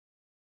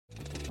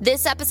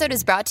This episode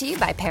is brought to you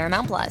by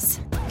Paramount Plus.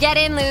 Get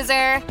in,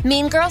 loser!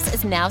 Mean Girls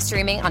is now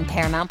streaming on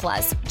Paramount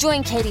Plus.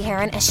 Join Katie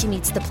Heron as she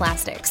meets the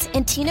plastics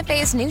in Tina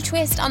Fey's new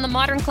twist on the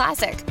modern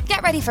classic.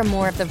 Get ready for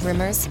more of the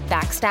rumors,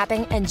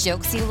 backstabbing, and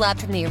jokes you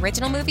loved from the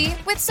original movie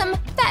with some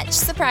fetch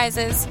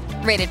surprises.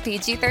 Rated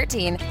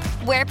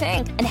PG-13. Wear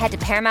pink and head to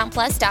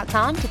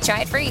ParamountPlus.com to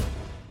try it free.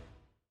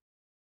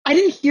 I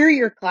didn't hear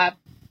your clap.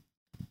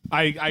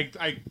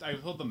 I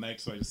hold the mic,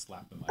 so I just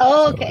slapped the mic.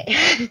 Oh, okay.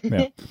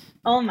 Yeah.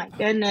 Oh my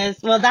goodness.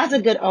 Well, that's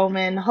a good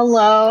omen.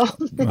 Hello.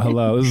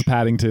 Hello, this is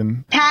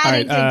Paddington.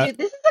 Paddington, dude.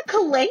 This is a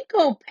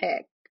Kalenko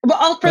pick.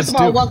 Well, first of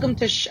all, welcome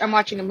to I'm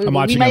Watching a Movie. I'm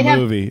watching we might a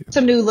movie. have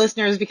some new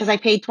listeners because I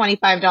paid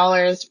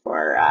 $25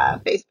 for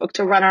Facebook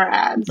to run our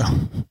ads.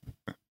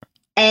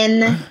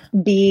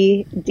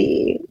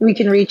 NBD. We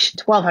can reach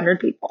 1,200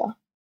 people.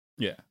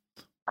 Yeah.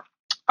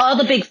 All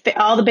the big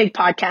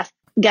podcasts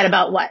get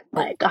about what?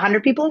 Like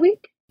 100 people a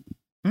week?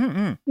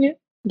 Mm-mm. Yeah.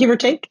 Give or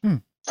take.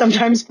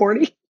 Sometimes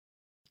 40.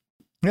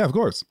 Yeah, of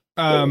course.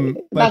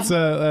 Let's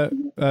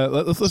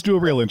do a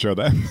real intro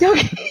then.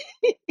 Okay.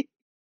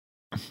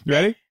 You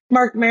ready?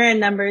 Mark Maron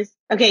numbers.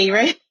 Okay, you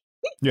ready?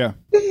 Yeah.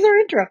 This is our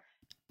intro.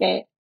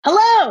 Okay.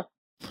 Hello.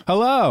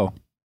 Hello.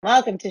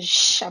 Welcome to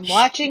I'm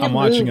Watching a Movie. I'm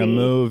watching a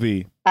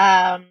movie.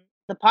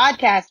 The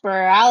podcast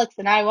where Alex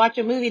and I watch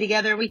a movie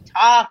together. We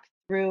talk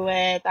through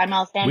it. I'm We are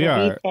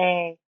Alessandra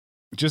Vite.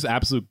 just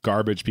absolute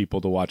garbage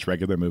people to watch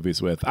regular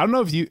movies with. I don't know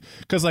if you,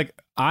 because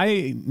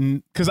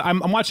I'm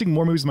watching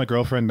more movies with my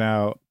girlfriend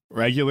now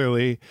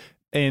regularly.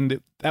 And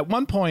at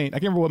one point, I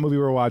can't remember what movie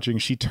we were watching.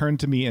 She turned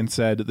to me and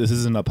said, "This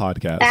isn't a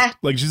podcast."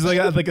 Like she's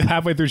like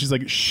halfway through, she's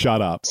like,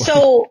 "Shut up."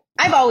 So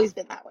I've always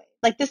been that way.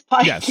 Like this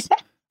podcast. Yes.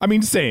 I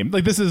mean, same.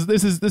 Like this is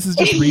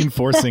just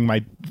reinforcing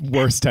my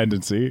worst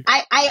tendency.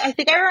 I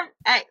think I've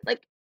been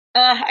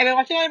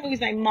watching a lot of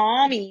movies with my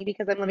mommy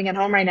because I'm living at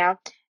home right now,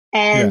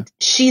 and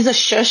she's a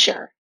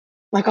shusher.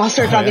 Like I'll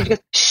start talking, she goes,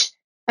 "Shh,"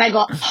 and I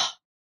go,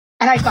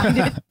 and I find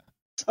it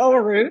so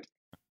rude.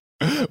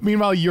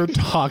 Meanwhile, you're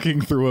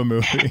talking through a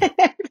movie.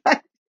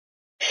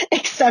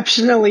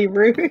 Exceptionally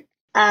rude.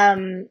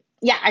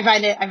 Yeah, I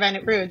find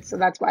it rude, so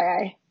that's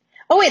why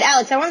Oh wait,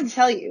 Alex, I wanted to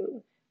tell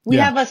you. We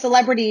have a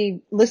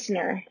celebrity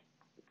listener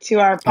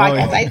to our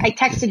podcast. Oh, yeah. I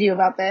texted you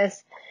about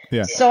this.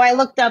 Yeah. So I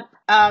looked up,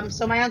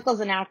 so my uncle's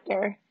an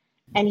actor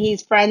and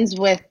he's friends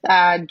with,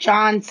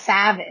 John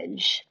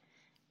Savage.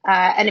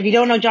 And if you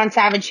don't know John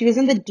Savage, he was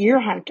in The Deer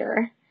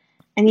Hunter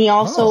and he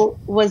also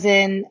was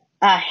in,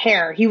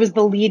 Hair. He was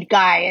the lead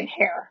guy in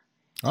Hair.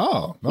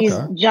 Oh, okay. He's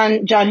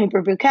John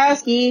Hooper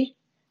Bukowski.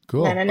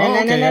 Cool. And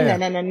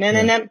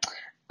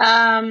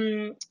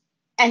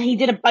he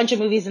did a bunch of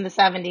movies in the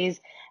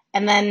 70s.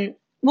 And then,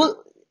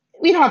 well,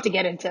 we don't have to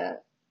get into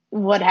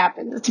what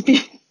happened to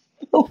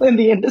people in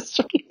the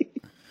industry.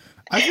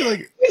 I feel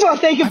like well,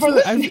 thank you for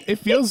listening.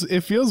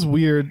 It feels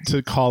weird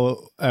to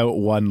call out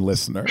one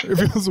listener. It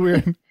feels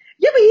weird.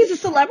 Yeah, but he's a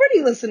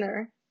celebrity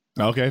listener.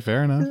 Okay,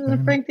 fair enough. This is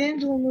a Frank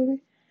D'Angelo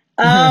movie.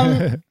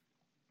 So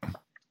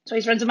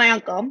he's friends with my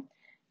uncle.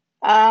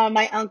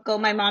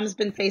 My mom's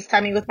been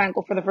FaceTiming with my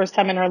uncle for the first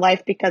time in her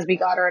life because we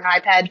got her an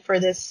iPad for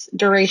this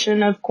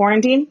duration of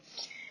quarantine.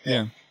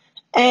 Yeah.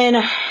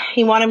 And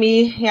he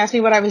asked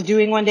me what I was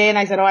doing one day, and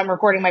I said, I'm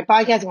recording my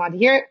podcast. He wanted to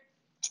hear it.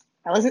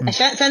 I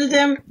sent it to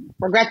him.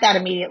 Regret that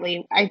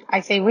immediately. I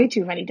say way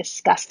too many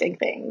disgusting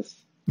things.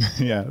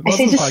 Yeah. I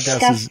say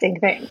disgusting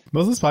things.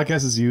 Most of this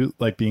podcast is you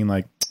like being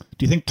like,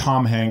 do you think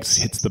Tom Hanks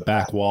hits the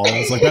back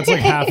walls? Like that's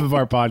like half of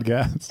our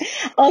podcast.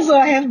 Also,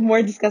 I have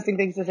more disgusting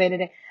things to say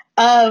today.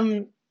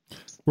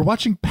 We're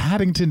watching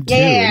Paddington 2.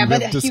 Yeah,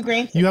 but Hugh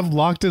Grant. You have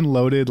locked and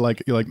loaded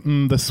like you're like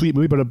the sweet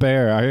movie but a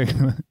bear.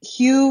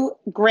 Hugh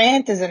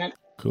Grant is in it.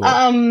 Cool.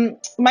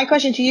 My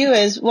question to you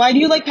is, why do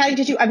you like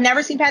Paddington 2? I've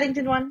never seen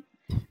Paddington 1.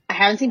 I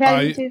haven't seen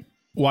Paddington 2.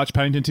 Watch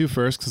Paddington 2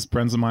 first because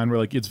friends of mine were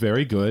like, it's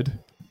very good.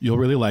 You'll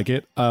really like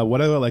it.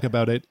 What I like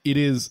about it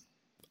is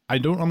I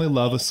don't only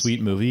love a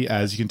sweet movie,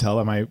 as you can tell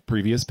by my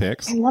previous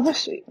picks. I love a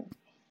sweet movie.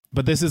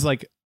 But this is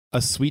like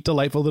a sweet,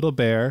 delightful little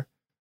bear.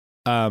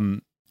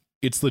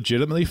 It's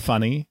legitimately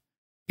funny.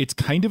 It's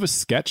kind of a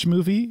sketch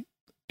movie,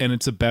 and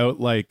it's about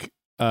like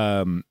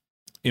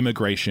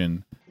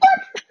immigration.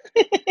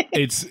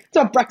 It's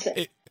about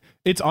Brexit.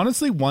 It's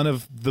honestly one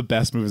of the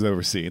best movies I've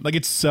ever seen. Like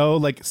it's so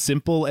like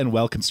simple and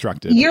well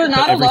constructed. You're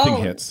not alone.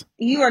 Everything hits.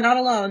 You are not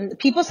alone.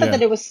 People said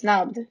that it was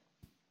snubbed.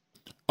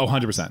 Oh,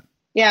 100%.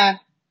 Yeah.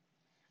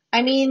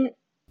 I mean,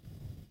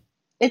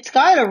 it's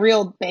got a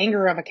real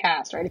banger of a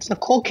cast, right? It's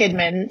Nicole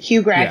Kidman,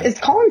 Hugh Grant. Yeah. Is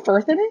Colin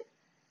Firth in it?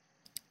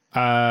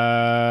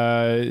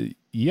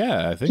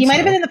 Yeah, I think he might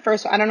have been in the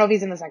first one. I don't know if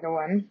he's in the second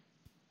one.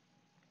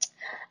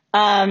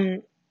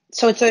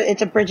 So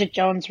it's a Bridget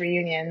Jones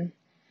reunion.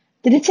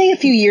 Did it say a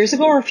few years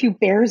ago or a few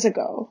bears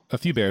ago? A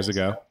few bears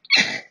ago.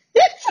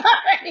 It's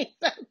already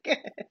so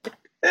good.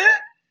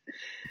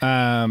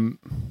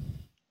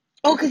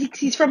 Oh, because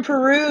he's from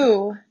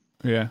Peru.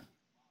 Yeah.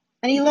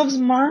 And he loves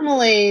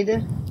marmalade.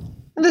 And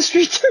the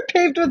streets are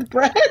paved with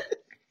bread.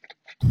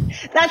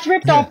 That's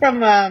ripped off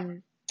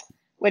from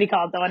what do you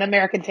call it though? An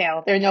American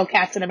Tail. There are no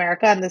cats in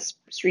America, and the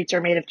streets are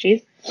made of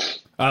cheese.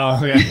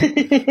 Oh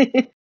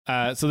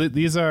yeah. So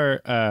these are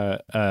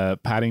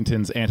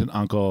Paddington's aunt and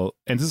uncle,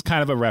 and this is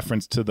kind of a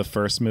reference to the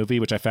first movie,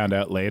 which I found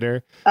out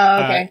later.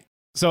 Oh, okay.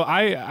 So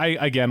I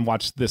again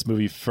watched this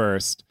movie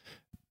first,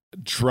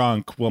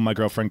 drunk while my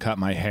girlfriend cut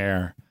my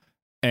hair,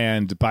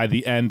 and by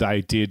the end I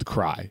did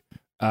cry.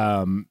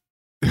 I'm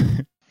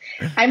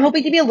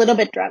hoping to be a little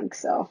bit drunk,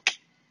 so.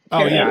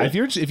 Oh yeah, if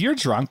you're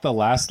drunk, the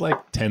last like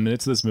 10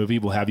 minutes of this movie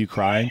will have you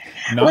crying.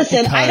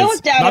 Listen, I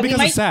don't doubt not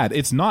because it's sad.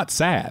 It's not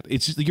sad.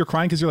 It's just you're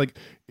crying because you're like,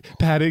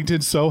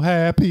 Paddington's so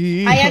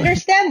happy. I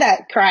understand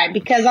that cry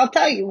because I'll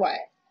tell you what.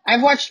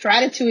 I've watched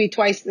Ratatouille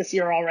twice this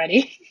year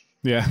already.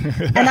 Yeah.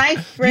 And I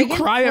friggin' You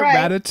cry at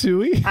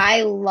Ratatouille?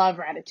 I love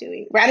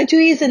Ratatouille.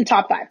 Ratatouille is in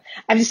top 5.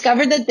 I've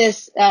discovered that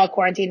this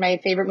quarantine, my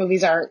favorite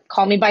movies are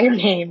Call Me By Your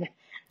Name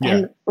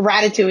and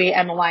Ratatouille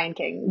and The Lion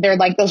King. They're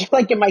like, those are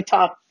like in my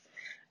top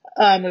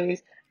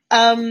movies.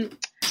 At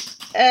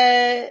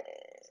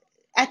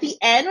the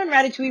end when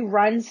Ratatouille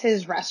runs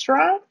his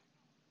restaurant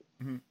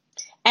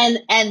and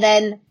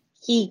then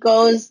he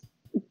goes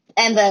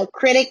and the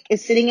critic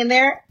is sitting in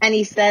there and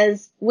he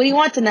says, what do you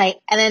want tonight?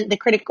 And then the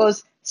critic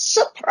goes,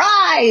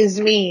 surprise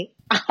me.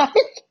 I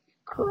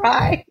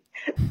cry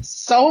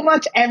so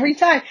much every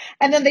time.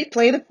 And then they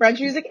play the French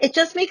music. It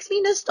just makes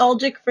me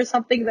nostalgic for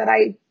something that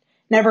I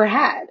never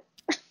had.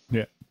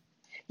 Yeah.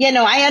 Yeah,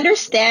 no, I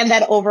understand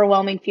that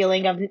overwhelming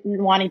feeling of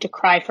wanting to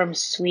cry from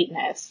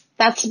sweetness.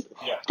 That's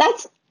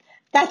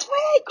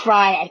why I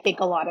cry, I think,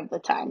 a lot of the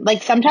time.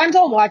 Like, sometimes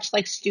I'll watch,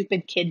 like,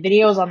 stupid kid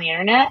videos on the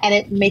internet, and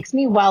it makes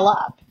me well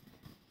up.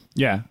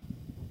 Yeah.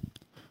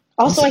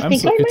 Also, I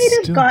think I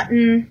might have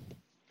gotten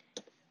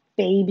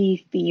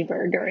baby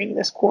fever during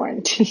this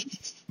quarantine.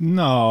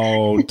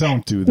 No,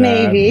 don't do that.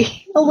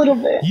 Maybe. A little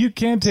bit. You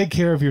can't take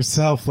care of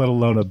yourself, let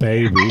alone a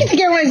baby. I can take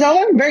care of myself.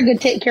 I'm a very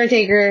good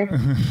caretaker.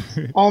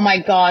 Oh, my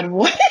God.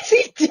 What is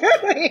he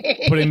doing?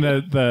 Putting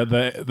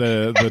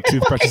the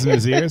toothbrushes in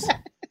his ears?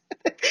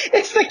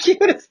 It's the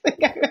cutest thing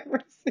I've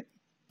ever seen.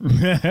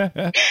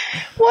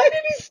 Why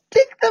did he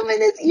stick them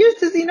in his ears?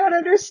 Does he not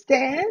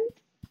understand?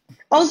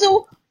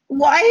 Also,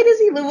 why does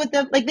he live with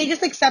them? Like, they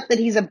just accept that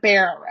he's a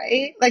bear,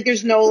 right? Like,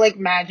 there's no, like,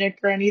 magic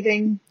or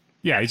anything.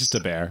 Yeah, he's just a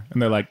bear.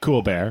 And they're like,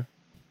 cool bear.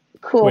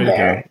 Cool Way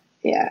bear.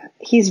 Yeah.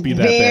 He's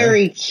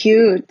very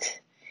cute.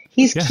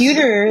 He's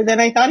cuter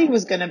than I thought he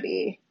was going to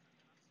be.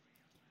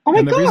 Oh,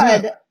 my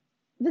God.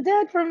 The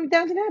dad from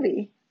Downton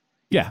Abbey.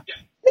 Yeah.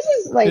 This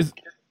is, like...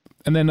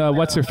 And then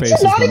what's her face?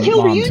 It's a Notting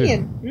Hill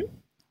reunion.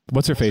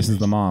 What's her face is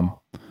the mom?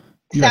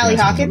 Sally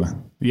Hawkins?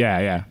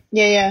 Yeah.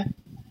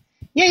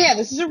 Yeah,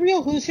 this is a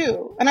real who's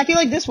who. And I feel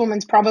like this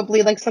woman's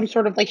probably like some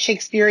sort of like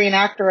Shakespearean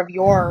actor of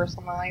yore or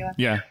something like that.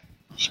 Yeah.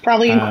 She's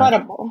probably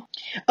incredible.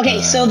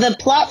 Okay, so the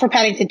plot for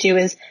Paddington 2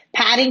 is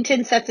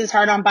Paddington sets his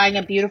heart on buying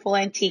a beautiful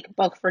antique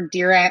book for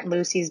dear Aunt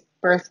Lucy's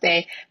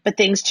birthday, but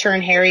things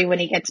turn hairy when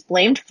he gets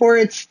blamed for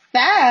its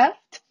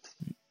theft.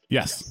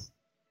 Yes.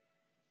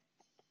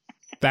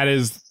 That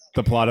is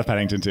the plot of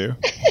Paddington 2.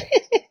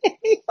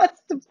 He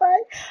wants to buy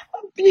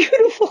a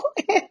beautiful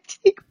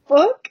antique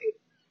book.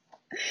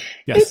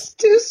 Yes. It's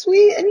too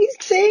sweet. And he's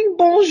saying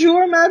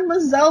bonjour,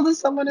 mademoiselle, to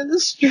someone in the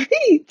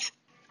street.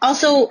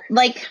 Also,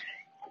 like,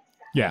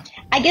 yeah,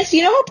 I guess,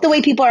 you know, the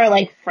way people are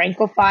like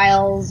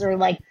Francophiles or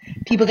like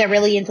people get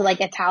really into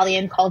like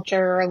Italian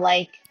culture or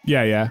like.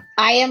 Yeah.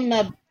 I am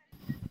a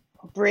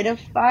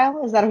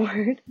Britophile. Is that a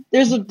word?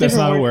 There's a different That's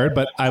not a word,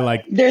 but I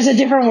like. There's a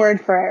different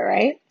word for it,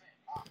 right?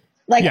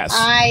 Like, yes.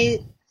 I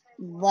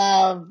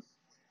love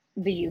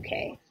the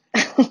UK.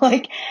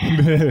 Like,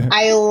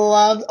 I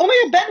love. Oh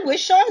my God, Ben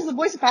Whishaw is the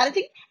voice of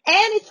Paddington,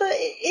 and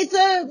it's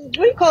a what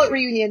do you call it,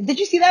 reunion? Did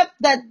you see that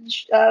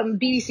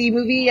BBC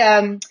movie,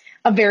 A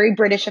Very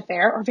British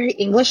Affair or Very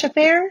English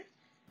Affair?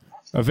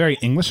 A Very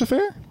English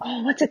Affair?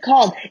 Oh, what's it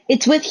called?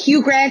 It's with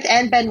Hugh Grant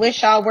and Ben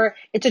Whishaw, where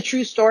it's a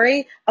true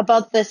story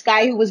about this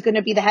guy who was going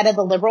to be the head of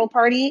the Liberal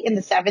Party in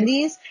the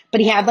 70s,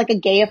 but he had like a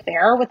gay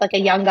affair with like a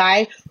young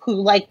guy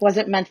who like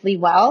wasn't mentally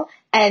well.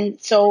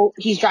 And so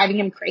he's driving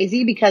him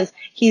crazy because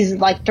he's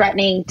like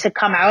threatening to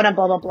come out and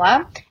blah, blah,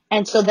 blah.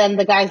 And so then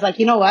the guy's like,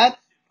 you know what?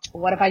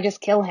 What if I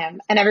just kill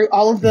him? And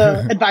all of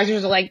the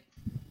advisors are like,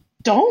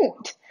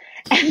 don't.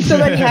 And so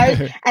then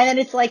and then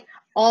it's like,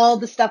 all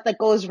the stuff that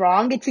goes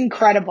wrong. It's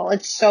incredible.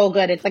 It's so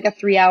good. It's like a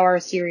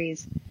 3-hour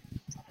series.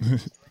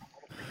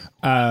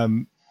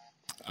 That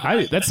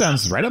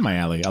sounds right up my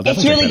alley.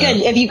 It's really good.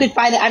 If you could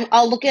find it,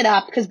 I'll look it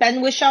up because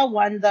Ben Whishaw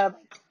won the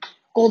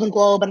Golden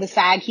Globe and the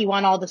SAG. He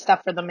won all the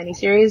stuff for the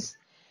miniseries.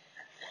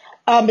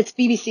 It's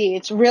BBC.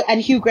 It's real, and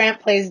Hugh Grant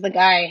plays the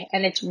guy,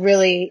 and it's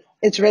really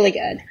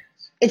good.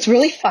 It's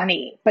really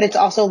funny, but it's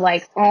also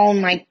like, oh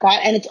my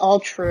God, and it's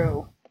all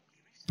true.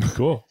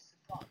 Cool.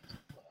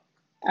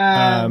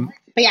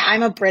 But yeah,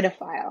 I'm a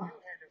Britophile.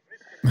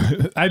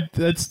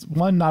 That's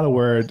one, not a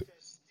word.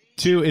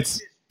 Two, it's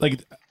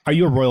like, are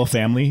you a royal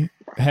family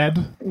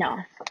head? No,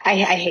 I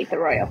hate the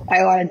royal.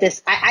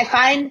 I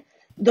find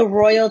the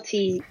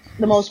royalty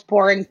the most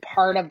boring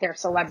part of their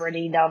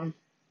celebritydom.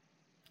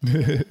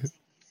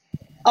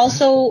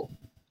 Also,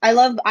 I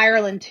love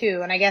Ireland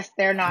too, and I guess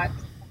they're not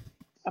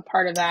a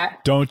part of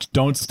that.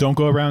 Don't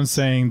go around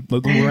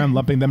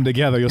lumping them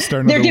together. You'll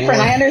start They're another different.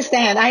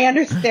 war. I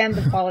understand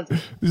the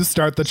politics. Just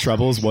start the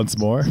troubles once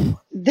more.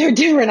 They're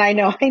different. I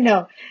know.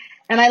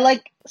 And I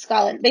like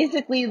Scotland.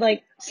 Basically,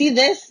 like, see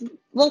this?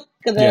 Look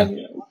at them.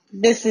 Yeah.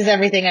 This is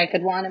everything I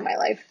could want in my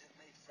life.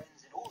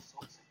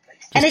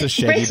 And it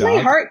breaks my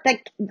heart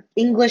that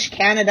English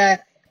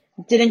Canada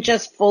didn't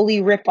just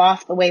fully rip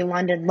off the way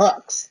London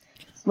looks.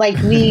 Like,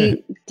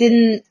 we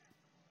didn't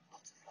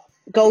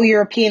go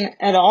European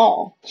at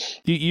all.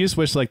 You just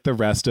wish, like, the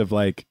rest of,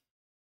 like,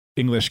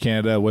 English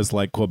Canada was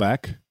like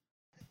Quebec?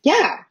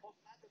 Yeah.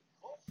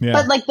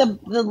 But, like, the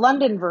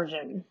London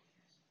version.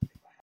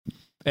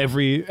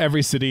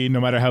 Every city, no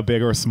matter how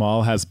big or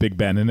small, has Big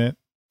Ben in it.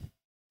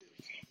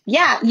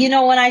 Yeah, you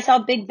know, when I saw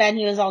Big Ben,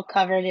 he was all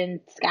covered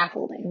in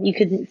scaffolding. You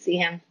couldn't see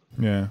him.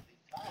 Yeah.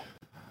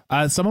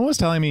 Someone was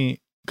telling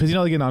me, because, you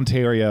know, like in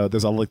Ontario,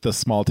 there's all like the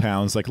small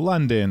towns like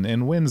London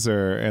and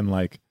Windsor and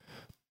like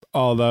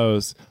all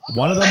those.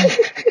 One of them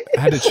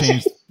had to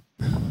change.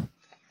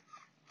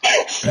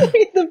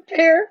 Sorry, the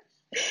bear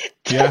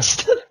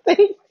touched the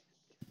thing.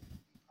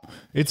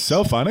 It's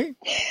so funny.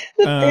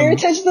 The bear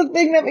touched the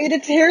thing that made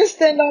its hair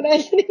stand on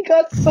end, and he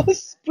got so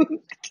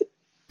spooked.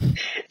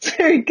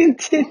 Sorry,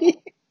 continue.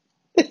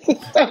 This is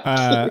so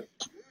cute.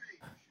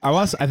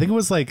 I think it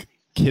was like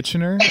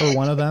Kitchener or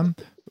one of them.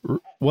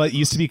 What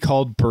used to be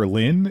called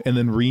Berlin, and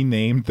then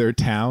renamed their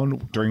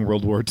town during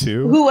World War II.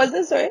 Who was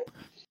this? Sorry.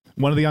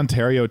 One of the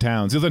Ontario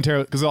towns. It was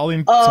Ontario because all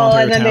the small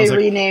Ontario towns like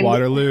renamed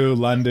Waterloo,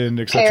 London,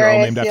 etc. All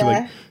named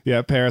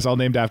after Paris, all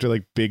named after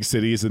like big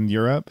cities in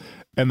Europe.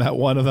 And that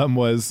one of them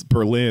was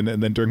Berlin,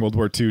 and then during World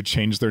War II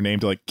changed their name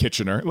to like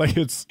Kitchener. Like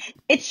it's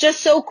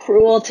just so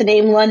cruel to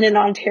name London,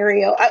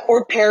 Ontario,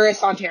 or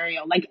Paris,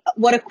 Ontario. Like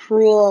what a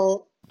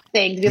cruel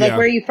thing to be like.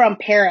 Where are you from?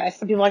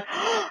 Paris. And people are like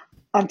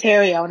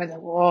Ontario, and it's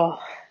like whoa,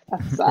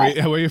 that sucks.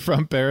 Where are you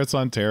from? Paris,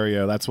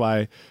 Ontario. That's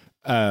why.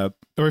 Where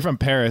are you from?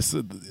 Paris.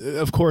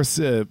 Of course,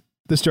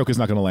 this joke is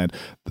not going to land.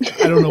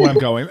 I don't know where I'm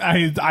going.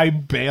 I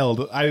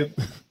bailed. I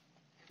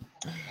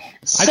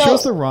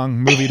chose the wrong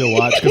movie to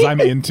watch because I'm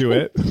into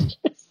it.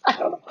 I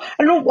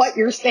don't know what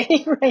you're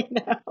saying right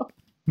now.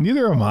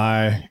 Neither am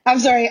I. I'm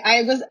sorry.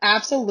 I was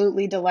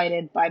absolutely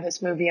delighted by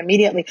this movie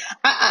immediately.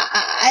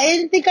 I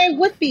didn't think I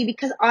would be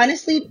because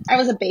honestly, I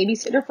was a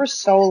babysitter for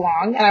so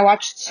long and I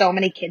watched so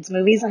many kids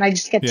movies and I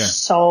just get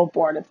so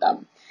bored of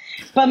them.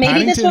 But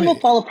maybe this one will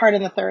fall apart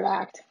in the third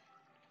act.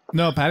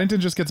 No,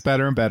 Paddington just gets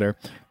better and better.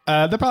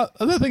 The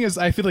other thing is,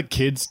 I feel like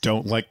kids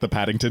don't like the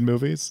Paddington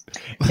movies.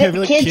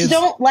 Kids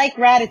don't like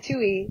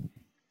Ratatouille.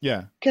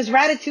 Yeah. Because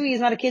Ratatouille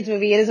is not a kids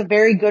movie. It is a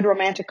very good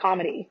romantic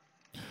comedy.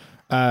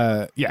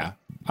 Yeah.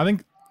 I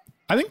think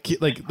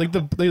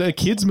the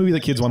kids movie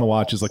that kids want to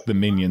watch is like the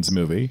Minions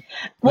movie.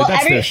 Like,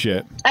 that's their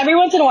shit. Every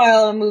once in a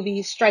while, a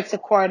movie strikes a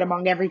chord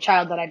among every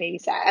child that I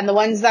babysat. And the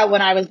ones that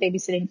when I was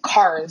babysitting,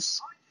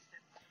 Cars.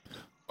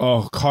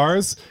 Oh,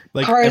 Cars!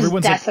 Like Cars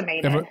everyone's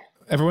decimated. Like,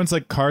 everyone's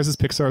like, Cars is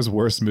Pixar's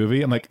worst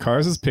movie. And like,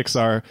 Cars is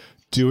Pixar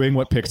doing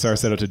what Pixar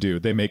set out to do.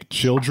 They make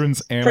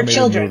children's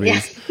animated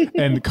movies,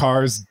 and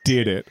Cars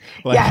did it.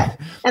 Like, yeah,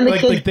 and the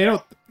kids, like they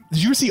don't.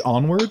 Did you ever see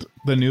Onward,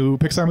 the new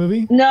Pixar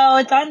movie? No,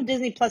 it's on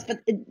Disney Plus, but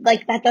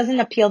that doesn't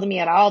appeal to me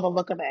at all. The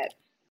look of it.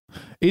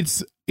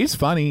 It's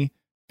funny,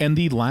 and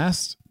the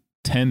last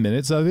 10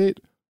 minutes of it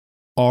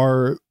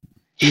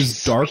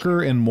is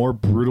darker and more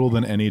brutal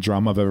than any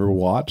drama I've ever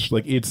watched.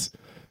 Like it's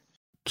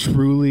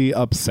truly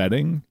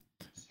upsetting.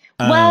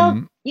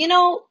 Well, you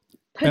know,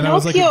 Pinocchio. And I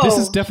was like, this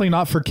is definitely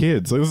not for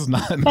kids. Like, this is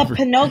not. But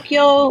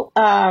Pinocchio,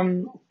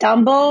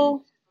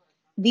 Dumbo,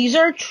 these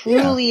are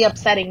truly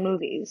upsetting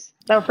movies.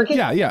 They're for kids.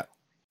 Yeah.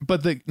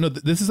 But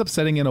this is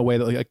upsetting in a way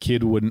that like a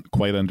kid wouldn't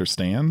quite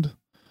understand.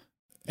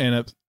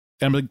 And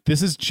I'm like,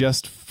 this is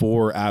just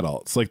for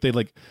adults. Like they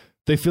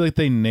feel like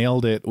they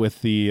nailed it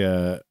with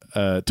the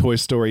Toy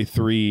Story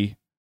 3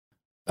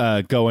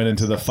 going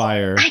into the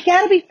fire. I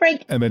gotta be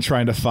frank. And then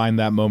trying to find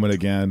that moment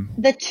again.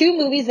 The two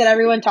movies that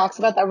everyone talks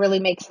about that really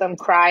makes them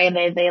cry and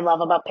they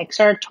love about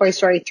Pixar, Toy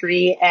Story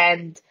 3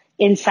 and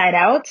Inside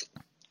Out,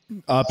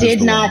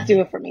 did not do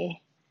it for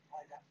me.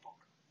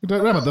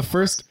 Remember, the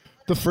first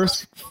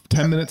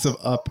 10 minutes of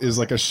Up is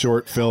like a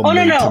short film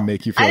to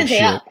make you feel like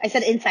shit. I didn't say Up. I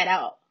said Inside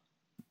Out.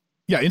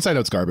 Yeah, Inside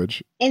Out's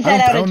garbage.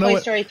 Inside Out and Toy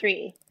Story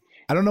 3.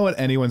 I don't know what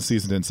anyone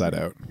sees in Inside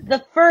Out.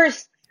 The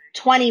first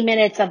 20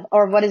 minutes of,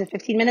 or what is it,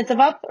 15 minutes of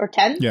Up, or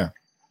 10? Yeah.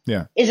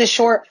 Is a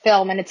short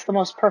film, and it's the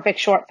most perfect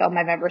short film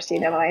I've ever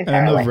seen in my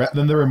entire life.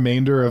 Then the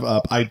remainder of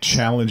Up, I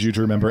challenge you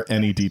to remember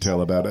any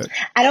detail about it.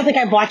 I don't think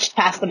I've watched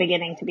past the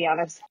beginning, to be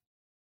honest.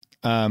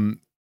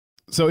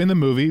 So in the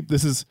movie,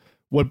 this is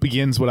what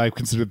begins what I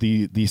consider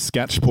the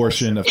sketch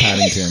portion of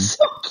Paddington.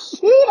 So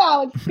cute,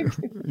 Alex.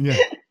 Yeah.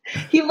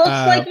 He looks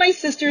like my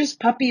sister's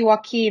puppy,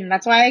 Joaquin.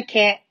 That's why I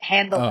can't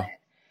handle it.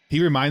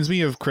 He reminds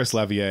me of Chris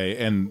Levier,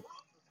 and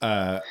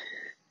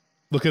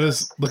look at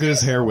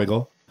his hair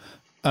wiggle.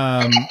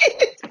 So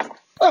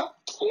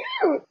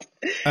cute.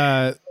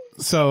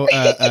 So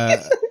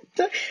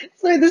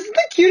Sorry, this is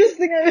the cutest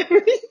thing I've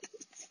ever seen.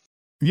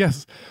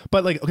 Yes.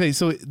 But like, okay,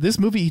 so this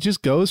movie, he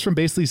just goes from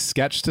basically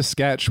sketch to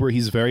sketch where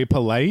he's very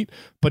polite,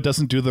 but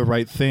doesn't do the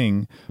right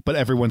thing, but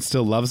everyone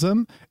still loves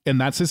him.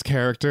 And that's his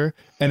character.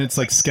 And it's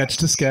like sketch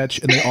to sketch,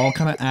 and they all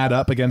kind of add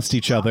up against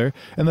each other.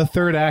 And the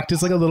third act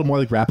is like a little more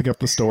like wrapping up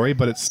the story,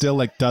 but it still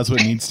like does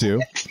what it needs to.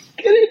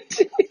 This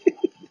is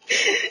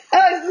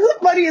the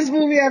funniest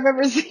movie I've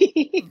ever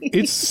seen.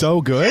 It's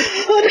so good.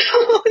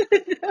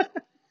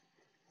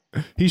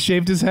 He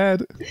shaved his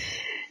head.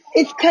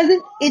 It's because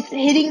it's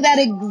hitting that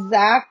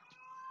exact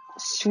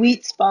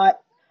sweet spot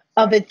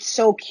of it's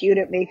so cute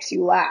it makes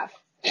you laugh.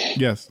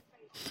 Yes.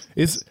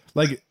 It's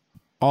like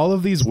all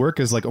of these work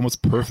as like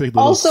almost perfect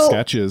little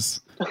sketches.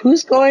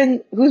 Who's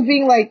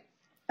being like,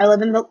 I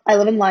live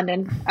in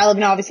London. I live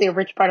in obviously a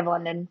rich part of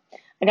London.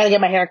 I gotta get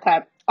my hair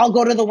cut. I'll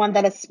go to the one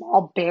that a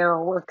small bear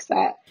works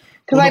at.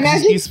 Because I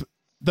imagine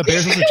the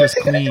bears are just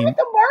clean. With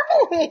the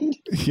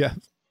marmalade. Yes.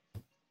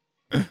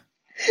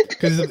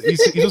 Because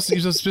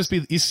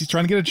he's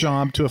trying to get a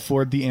job to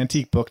afford the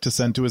antique book to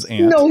send to his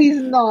aunt. No,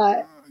 he's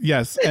not.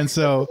 Yes, and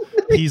so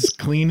he's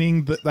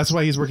cleaning. That's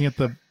why he's working at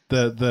the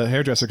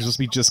hairdresser, because he's supposed to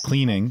be just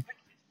cleaning.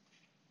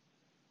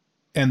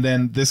 And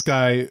then this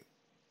guy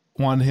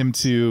wanted him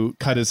to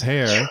cut his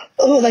hair,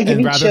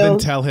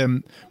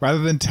 and rather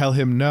than tell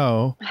him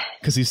no,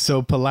 because he's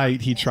so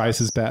polite, he tries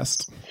his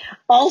best.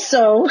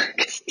 Also,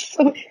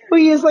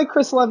 he is like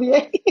Chris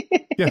Levier.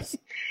 Yes.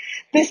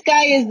 This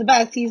guy is the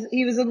best.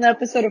 He was in the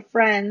episode of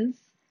Friends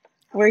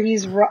where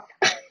he's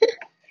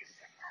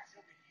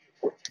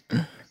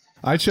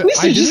I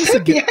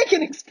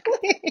can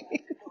explain.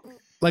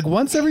 Like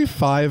once every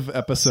 5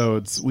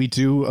 episodes, we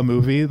do a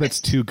movie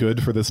that's too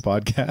good for this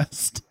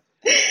podcast.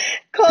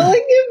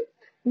 Calling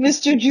him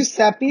Mr.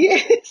 Giuseppe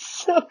is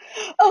so.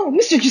 Oh,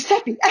 Mr.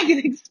 Giuseppe, I can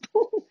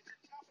explain.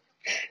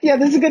 Yeah,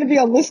 this is going to be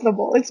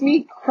unlistenable. It's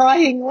me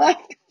crying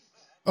laughing.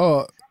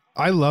 Oh,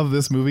 I love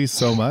this movie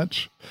so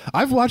much.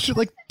 I've watched it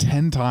like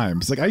 10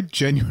 times. Like I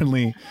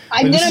genuinely.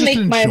 I'm going to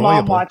make my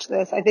mom watch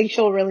this. I think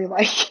she'll really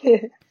like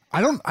it.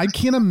 I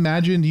can't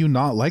imagine you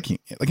not liking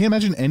it. I can't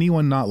imagine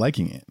anyone not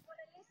liking it.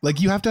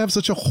 Like you have to have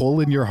such a hole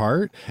in your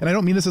heart. And I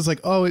don't mean this as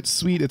like, oh, it's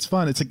sweet, it's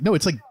fun. It's like, no,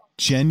 it's like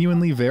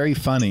genuinely very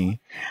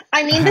funny.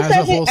 I mean, this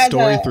has a whole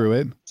story through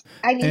it.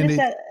 I mean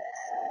this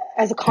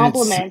as a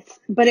compliment,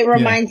 but it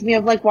reminds me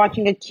of like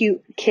watching a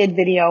cute kid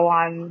video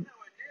on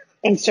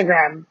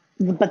Instagram,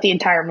 but the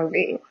entire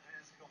movie.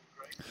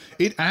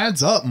 It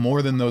adds up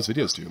more than those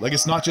videos do. Like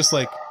it's not just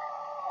like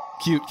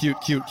cute.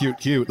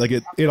 Like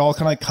it all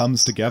kind of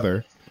comes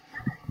together.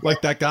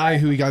 Like that guy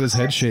who he got his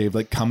head shaved,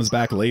 like comes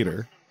back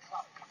later.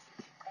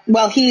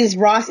 Well, he's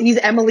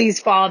Emily's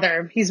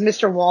father. He's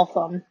Mr.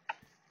 Waltham.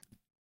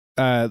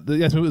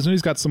 This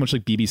movie's got so much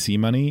like BBC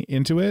money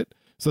into it.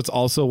 So that's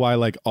also why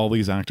like all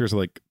these actors are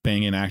like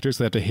banging actors.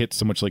 They have to hit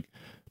so much like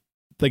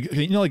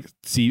you know, like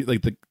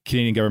the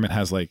Canadian government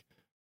has like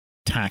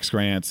tax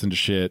grants and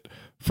shit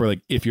for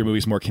like if your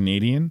movie's more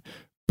Canadian.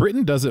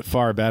 Britain does it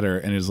far better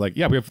and is like,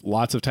 yeah, we have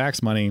lots of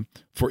tax money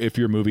for if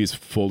your movie's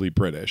fully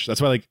British.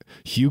 That's why like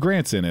Hugh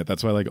Grant's in it.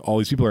 That's why like all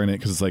these people are in it,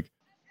 because it's like,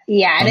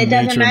 yeah, and it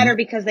doesn't matter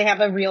because they have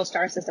a real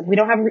star system. We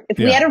don't have. If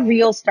we had a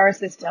real star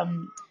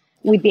system,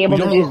 we'd be able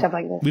to do stuff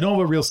like this. We don't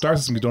have a real star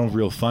system. We don't have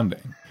real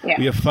funding. Yeah.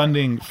 We have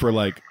funding for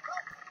like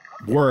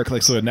work,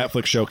 like so a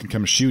Netflix show can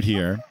come shoot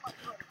here,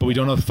 but we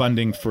don't have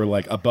funding for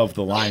like above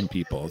the line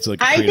people to like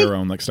create our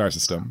own like star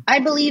system.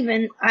 I'm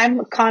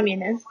a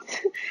communist,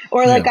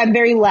 or like I'm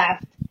very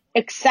left,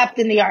 except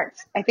in the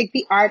arts. I think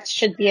the arts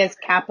should be as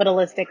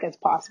capitalistic as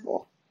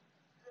possible.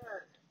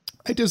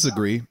 I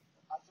disagree.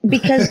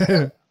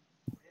 Because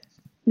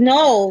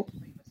no.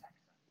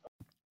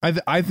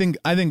 I think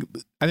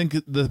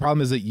the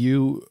problem is that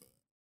you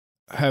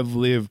have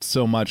lived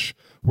so much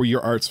where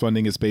your arts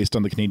funding is based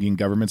on the Canadian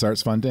government's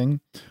arts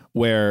funding,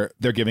 where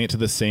they're giving it to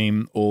the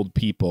same old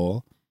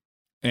people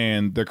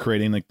and they're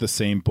creating like the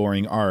same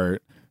boring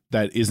art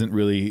that isn't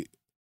really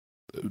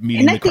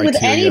meeting the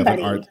criteria of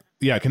an art.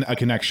 Yeah, a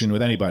connection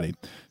with anybody.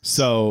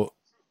 So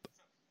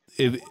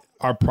I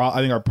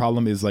think our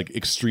problem is like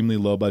extremely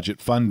low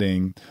budget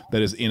funding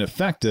that is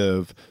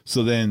ineffective.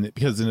 So then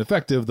because it's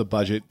ineffective, the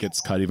budget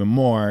gets cut even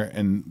more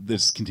and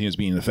this continues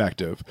being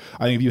ineffective.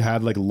 I think if you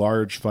had like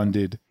large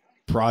funded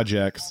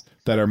projects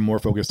that are more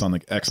focused on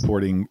like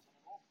exporting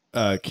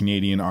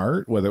Canadian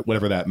art,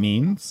 whatever that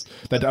means,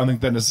 I don't think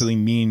that necessarily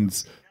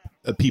means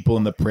people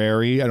in the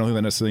prairie. I don't think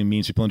that necessarily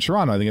means people in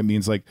Toronto. I think it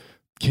means like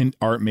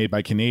art made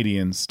by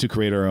Canadians to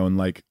create our own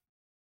like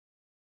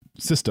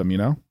system, you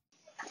know?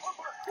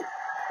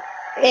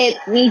 It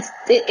needs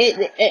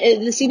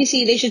the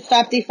CBC. They should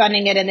stop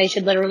defunding it, and they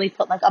should literally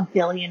put like $1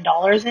 billion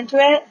into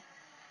it,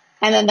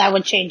 and then that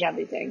would change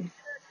everything.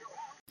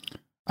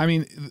 I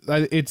mean,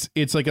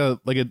 it's like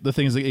the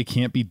thing is like it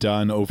can't be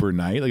done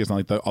overnight. Like it's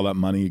not like all that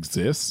money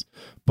exists.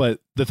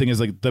 But the thing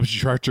is like the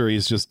trajectory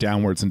is just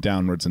downwards and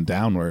downwards and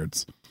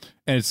downwards,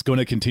 and it's going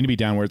to continue to be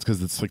downwards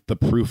because it's like the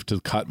proof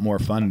to cut more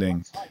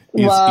funding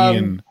is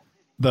in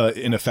the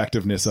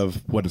ineffectiveness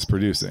of what it's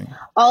producing.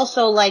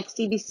 Also, like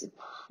CBC.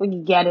 When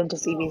you get into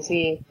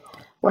CBC,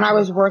 when I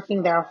was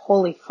working there.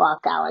 Holy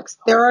fuck, Alex.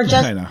 There are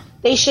I know.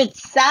 they should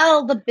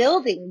sell the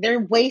building. They're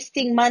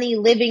wasting money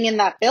living in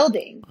that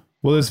building.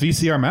 Well, there's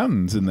VCR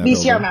Mountains in that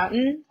VCR building.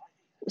 Mountain,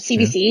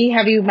 CBC,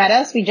 have you met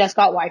us? We just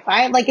got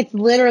Wi-Fi. Like, it's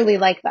literally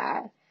like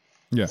that.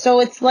 Yeah. So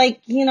it's like,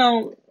 you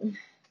know,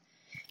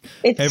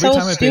 it's Every so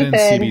time I've stupid.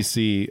 been in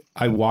CBC,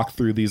 I walk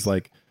through these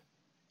like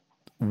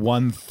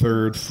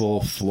 1/3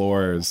 full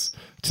floors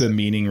to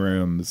meeting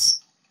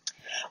rooms.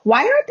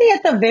 Why aren't they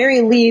at the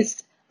very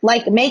least,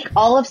 like, make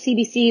all of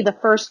CBC the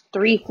first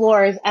 3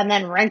 floors and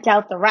then rent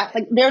out the rest?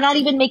 Like, they're not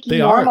even making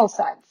normal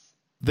sense.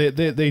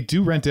 They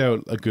do rent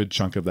out a good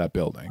chunk of that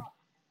building.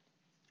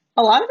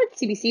 A lot of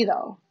it's CBC,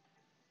 though.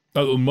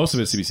 Oh, most of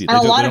it's CBC. And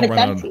a lot of it's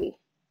empty.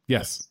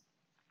 Yes.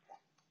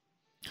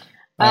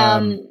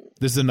 Um,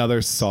 This is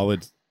another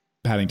solid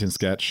Paddington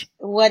sketch.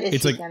 What is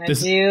It's he like gonna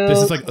this. do?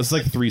 It's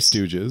like Three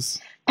Stooges.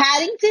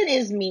 Paddington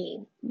is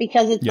me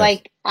because it's Yes.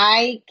 like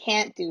I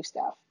can't do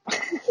stuff.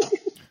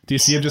 Do you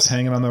see him just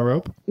hanging on the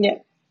rope? Yeah.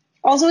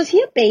 Also, is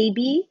he a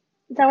baby?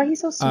 Is that why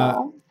he's so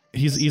small?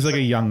 He's like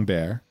a young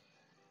bear.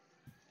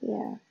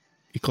 Yeah.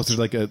 He's closer to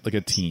like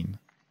a teen.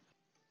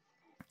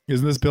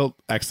 Isn't this built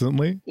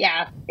excellently?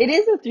 Yeah. It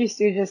is a Three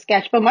Stooges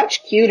sketch, but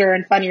much cuter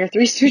and funnier.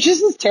 Three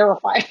Stooges is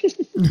terrifying.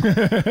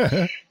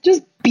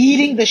 Just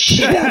beating the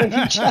shit out of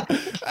each other.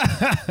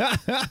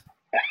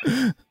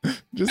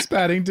 Just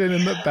Paddington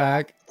in the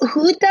back.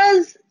 Who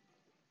does...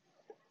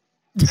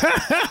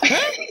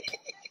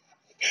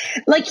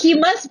 Like, he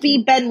must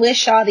be Ben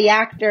Whishaw, the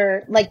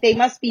actor. Like, they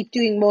must be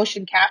doing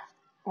motion cap.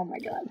 Oh, my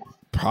God.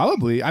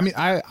 Probably. I mean,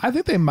 I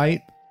think they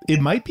might. It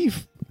might be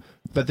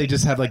that they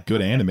just have like good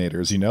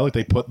animators, you know, like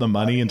they put the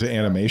money into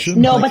animation.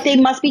 No, like, but they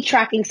must be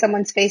tracking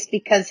someone's face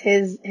because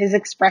his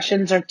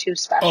expressions are too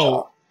special.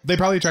 Oh, they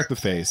probably track the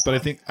face, but I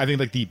think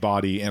like the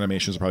body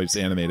animations are probably just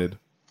animated.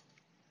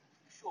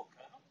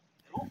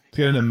 To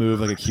get him to move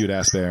like a cute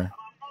ass bear.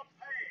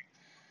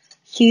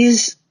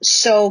 He's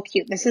so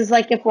cute. This is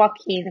like if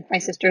Joaquin, if my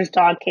sister's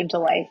dog came to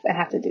life and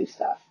had to do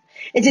stuff.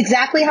 It's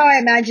exactly how I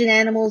imagine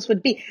animals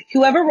would be.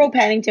 Whoever wrote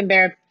Paddington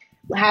Bear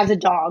has a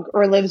dog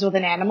or lives with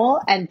an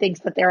animal and thinks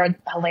that they're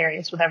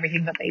hilarious with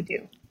everything that they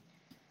do.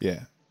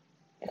 Yeah.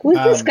 Who's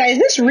this guy? Is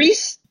this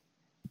Reese?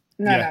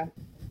 No, yeah.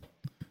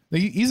 no.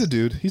 He's a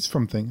dude. He's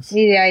from things.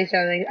 Yeah, he's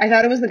totally. I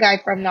thought it was the guy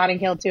from Notting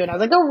Hill too, and I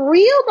was like, a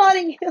real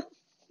Notting Hill.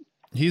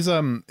 He's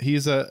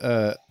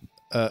a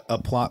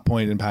plot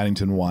point in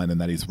Paddington 1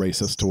 and that he's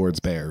racist towards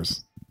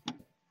bears.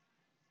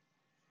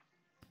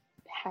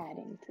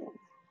 Paddington.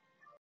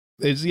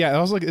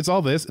 It's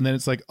all this, and then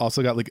it's like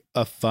also got like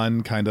a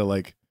fun kind of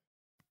like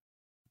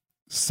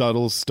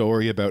subtle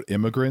story about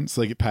immigrants.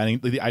 Like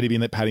the idea being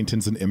that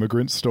Paddington's an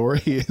immigrant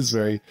story is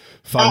very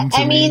fun to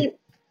me. I mean,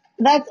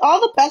 that's all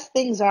the best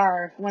things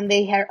are when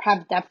they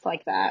have depth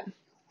like that.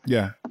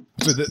 Yeah.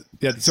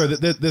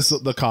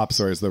 The cop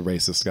story is the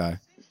racist guy.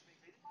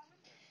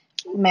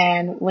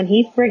 Man, when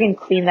he friggin'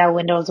 cleaned that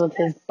windows with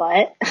his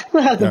butt, that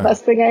was the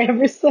best thing I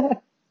ever saw.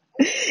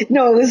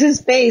 No, it was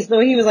his face, though.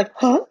 He was like,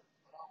 huh?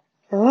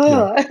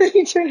 Oh, yeah.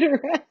 He turned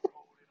around.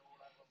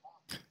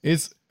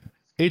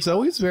 It's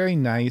always very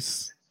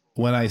nice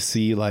when I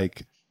see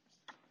like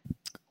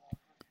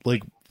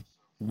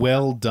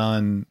well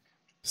done,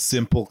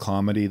 simple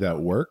comedy that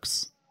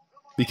works,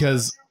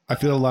 because I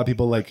feel a lot of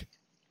people like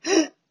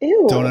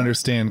Ew. don't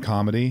understand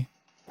comedy.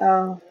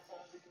 Oh,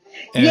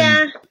 And,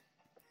 yeah.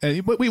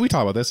 And we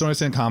talk about this. Don't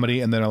understand comedy,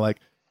 and then are like,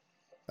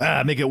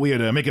 make it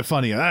weirder, make it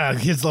funny.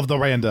 Kids love the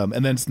random,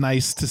 and then it's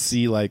nice to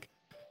see like,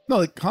 no,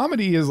 like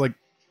comedy is like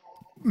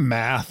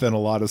math in a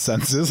lot of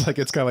senses. Like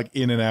it's kind of like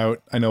in and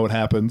out. I know what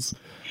happens,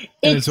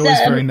 and it's always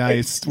very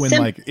nice when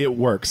like it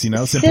works. You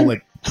know, simple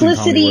like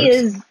simplicity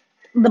is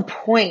the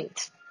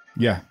point.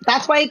 Yeah,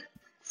 that's why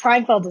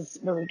Seinfeld is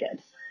really good.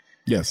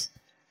 Yes.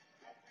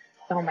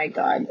 Oh my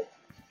god,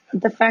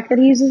 the fact that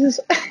he uses his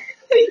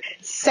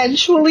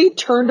sensually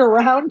turned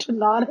around to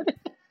nod at it.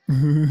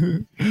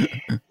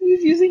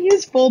 He's using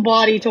his full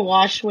body to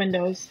wash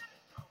windows.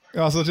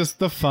 Also, just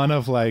the fun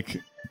of like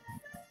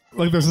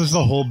there's just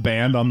a whole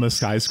band on the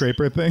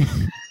skyscraper thing.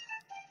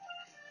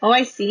 Oh,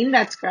 I seen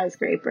that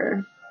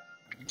skyscraper.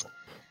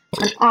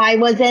 When I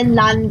was in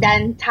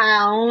London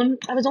town.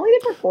 I was only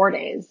there for 4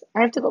 days.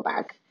 I have to go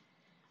back.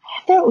 I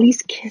have to at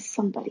least kiss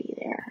somebody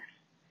there.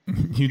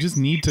 You just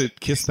need to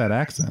kiss that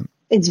accent.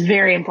 It's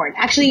very important.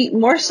 Actually,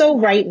 more so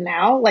right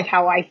now, like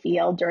how I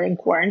feel during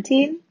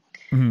quarantine.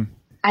 Mm-hmm.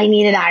 I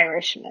need an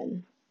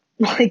Irishman.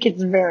 Like,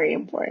 it's very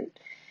important.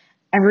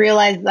 I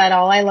realized that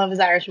all I love is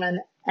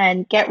Irishmen.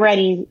 And get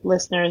ready,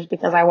 listeners,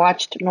 because I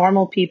watched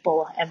Normal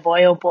People, and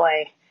boy, oh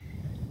boy,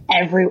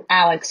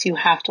 Alex, you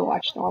have to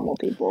watch Normal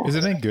People. Is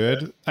it any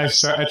good? I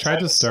tried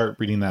to start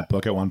reading that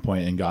book at one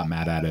point and got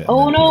mad at it.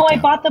 Oh no, I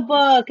bought the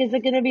book. Is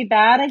it going to be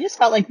bad? I just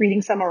felt like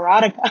reading some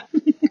erotica.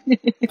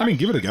 I mean,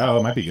 give it a go.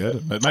 It might be good.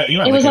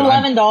 It was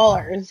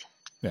 $11.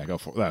 Yeah, go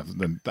for that.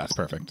 Then that's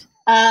perfect.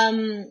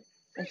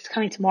 It's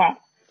coming tomorrow.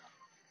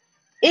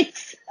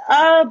 It's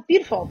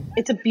beautiful.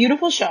 It's a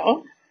beautiful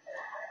show.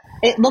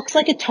 It looks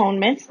like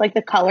Atonement, like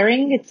the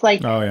coloring. It's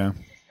like, oh yeah,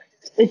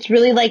 it's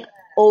really like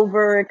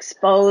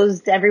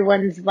overexposed.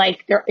 Everyone's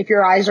like, if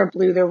your eyes are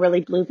blue, they're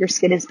really blue. If your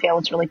skin is pale,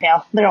 it's really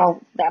pale. They're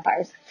all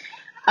vampires.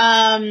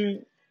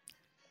 And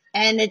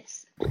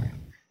it's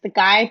the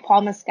guy,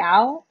 Paul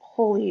Mescal.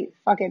 Holy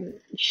fucking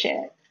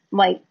shit.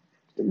 Like,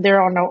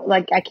 there are no,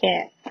 like,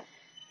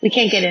 we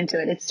can't get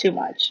into it. It's too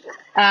much.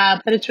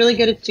 But it's really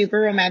good. It's super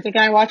romantic.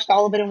 And I watched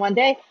all of it in one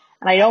day.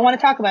 And I don't want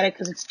to talk about it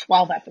because it's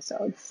 12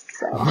 episodes.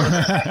 So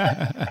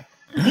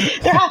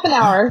they're half an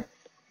hour,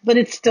 but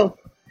it's still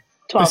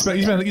 12.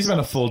 You spent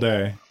a full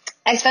day.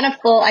 I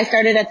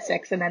started at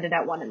 6 and ended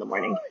at 1 in the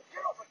morning.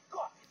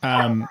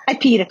 I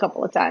peed a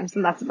couple of times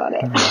and that's about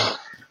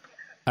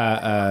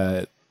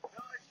it.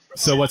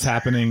 So what's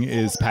happening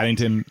is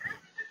Paddington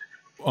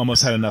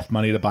almost had enough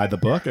money to buy the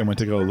book and went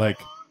to go,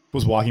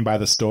 was walking by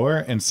the store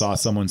and saw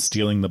someone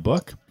stealing the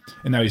book.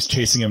 And now he's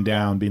chasing him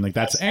down, being like,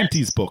 that's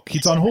Auntie's book.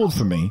 He's on hold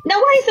for me. Now,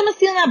 why is someone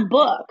stealing that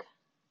book?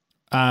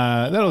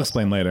 That'll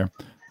explain later.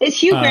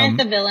 Is Hugh Grant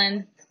the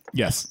villain?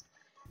 Yes.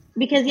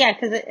 Because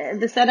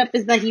the setup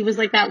is that he was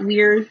like that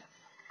weird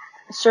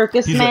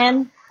circus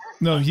man.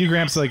 No, Hugh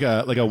Grant's like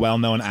a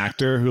well-known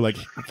actor who like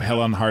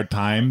fell on hard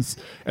times,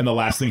 and the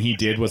last thing he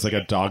did was like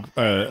a dog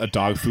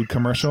food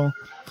commercial.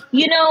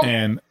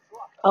 And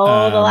the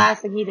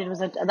last thing he did was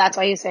that's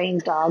why he's saying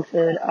dog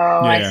food.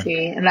 Oh, yeah. I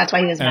see, and that's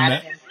why he was mad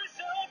at him.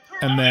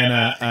 And then,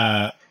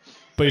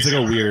 but he's like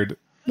a weird.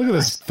 Look at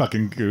this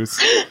fucking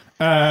goose. You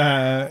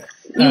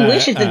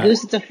wish it's a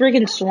goose. It's a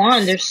friggin'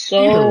 swan. They're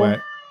so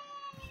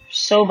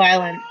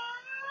violent.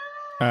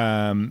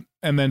 And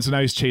then so now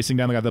he's chasing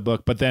down the guy with the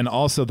book, but then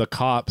also the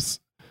cops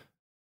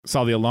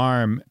saw the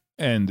alarm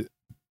and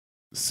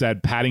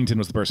said Paddington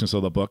was the person who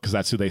stole the book because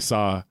that's who they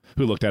saw,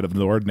 who looked out of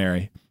the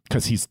ordinary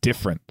because he's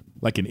different,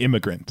 like an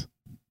immigrant.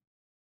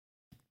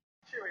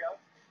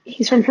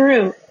 He's from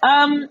Peru.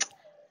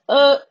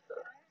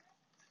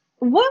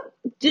 What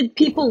did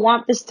people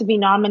want this to be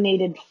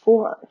nominated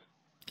for?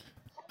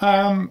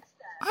 I'm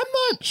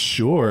not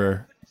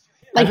sure.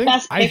 Like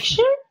Best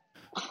Picture?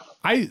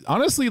 I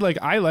honestly,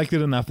 I liked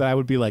it enough that I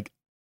would be like,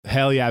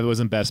 hell yeah, if it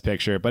wasn't Best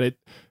Picture, but it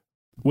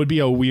would be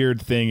a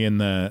weird thing in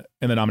the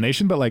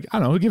nomination. But like, I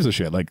don't know, who gives a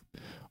shit? Like,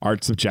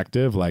 art's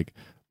subjective. Like,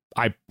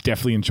 I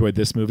definitely enjoyed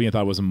this movie. I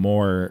thought it was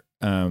more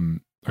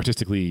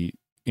artistically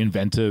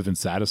inventive and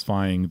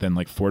satisfying than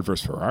like Ford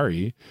vs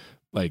Ferrari.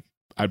 Like,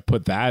 I'd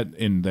put that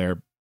in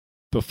there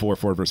before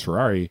Ford vs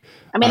Ferrari.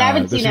 I mean, I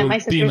haven't seen it. My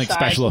sister being like saw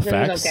special it.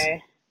 effects.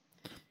 Okay.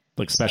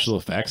 Like special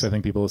effects, I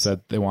think people have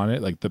said they want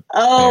it. Like the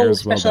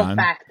bears, well special done.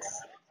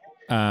 Effects.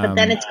 But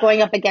then it's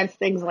going up against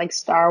things like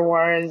Star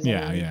Wars.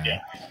 Yeah.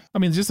 I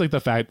mean, just like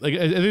the fact, like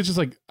it's just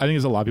like I think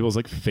it's a lot of people's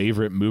like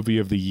favorite movie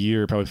of the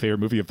year, probably favorite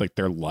movie of like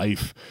their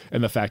life,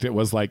 and the fact it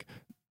was like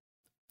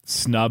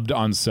snubbed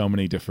on so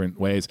many different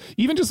ways.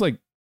 Even just like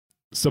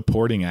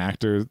supporting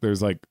actors,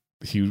 there's like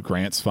Hugh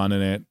Grant's fun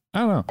in it. I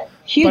don't know.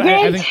 Hugh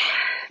Grant.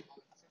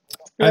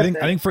 I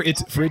think for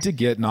it to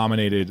get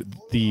nominated,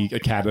 the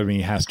Academy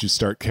has to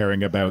start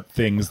caring about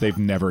things they've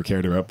never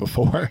cared about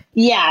before.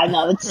 Yeah,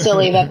 no, it's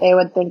silly that they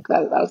would think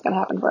that was going to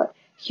happen for it.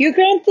 Hugh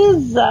Grant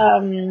is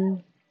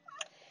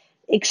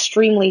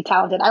extremely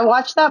talented. I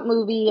watched that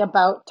movie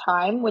About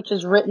Time, which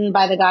is written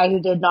by the guy who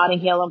did Notting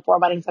Hill and Four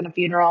Weddings and a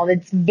Funeral.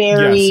 It's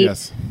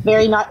it's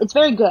very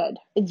good.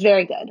 It's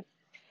very good.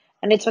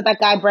 And it's with that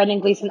guy,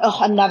 Brendan Gleeson. Oh,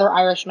 another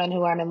Irishman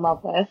who I'm in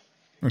love with.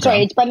 Okay.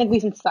 Sorry, it's Brendan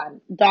Gleeson's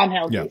son,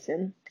 Domhnall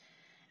Gleeson.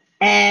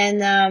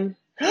 And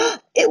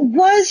it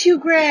was Hugh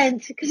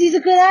Grant because he's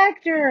a good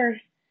actor.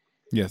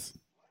 Yes.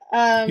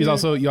 You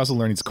also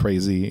learn he's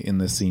crazy in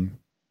this scene.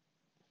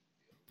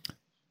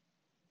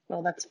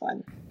 Well, that's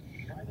fun.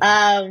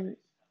 And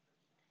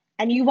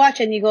you watch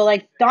it and you go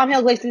like,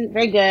 Domhnall Gleeson,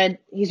 very good.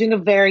 He's doing a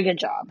very good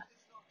job.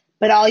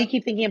 But all you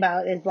keep thinking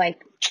about is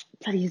like,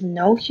 but he's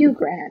no Hugh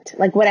Grant.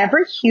 Like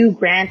whatever Hugh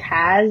Grant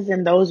has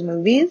in those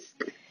movies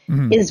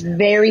is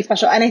very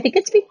special. And I think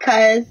it's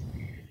because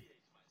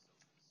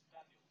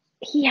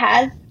he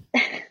has,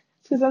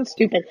 this sounds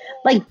stupid,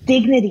 like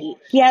dignity.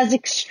 He has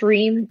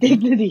extreme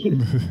dignity.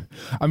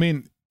 I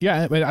mean,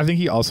 yeah, but I think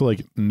he also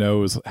like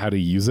knows how to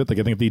use it. Like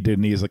I think the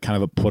dignity is like kind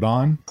of a put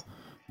on.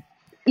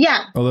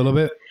 Yeah. A little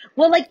bit.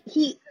 Well,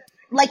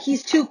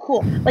 he's too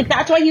cool. Like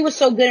that's why he was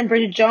so good in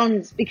Bridget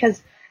Jones,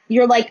 because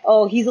you're like,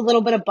 oh, he's a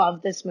little bit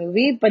above this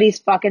movie, but he's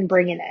fucking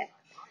bringing it.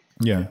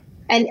 Yeah.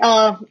 And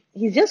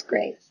he's just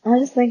great. I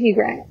just think Hugh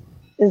Grant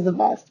is the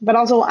best. But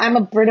also, I'm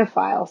a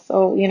Britophile,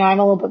 so, I'm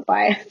a little bit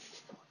biased.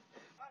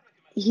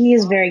 He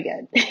is very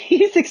good.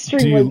 He's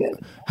extremely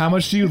good. How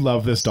much do you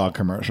love this dog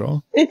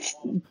commercial? It's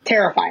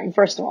terrifying,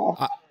 first of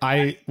all.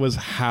 I was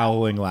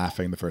howling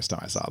laughing the first time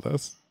I saw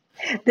this.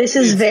 This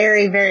is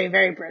very, very,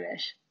 very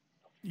British.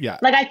 Yeah.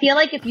 Like, I feel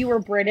like if you were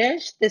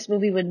British, this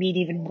movie would mean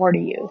even more to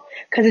you.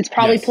 Because it's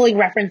probably pulling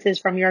references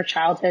from your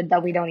childhood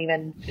that we don't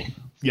even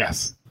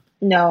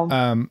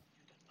know.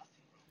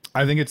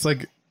 I think it's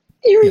like...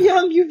 You're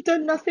young, you've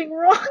done nothing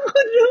wrong.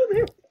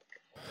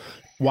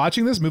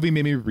 Watching this movie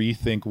made me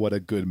rethink what a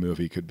good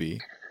movie could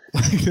be.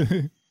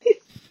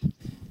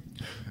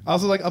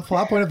 Also, like, a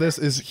plot point of this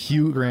is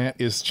Hugh Grant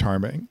is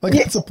charming. Like,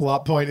 that's a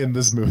plot point in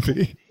this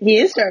movie. He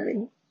is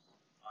charming.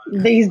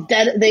 He's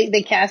dead.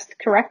 They cast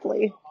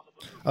correctly.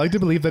 I like to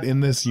believe that in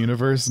this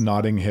universe,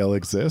 Notting Hill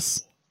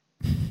exists.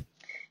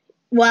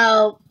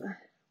 Well,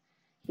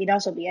 he'd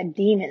also be a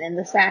demon in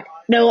the sack.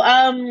 No,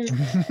 I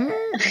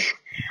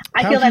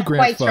feel that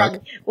quite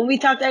strongly. When we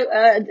talked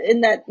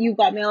in that You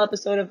Got Mail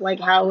episode of like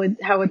how would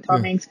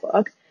Tom Hanks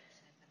fuck?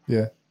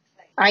 Yeah.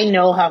 I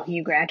know how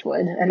Hugh Grant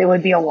would, and it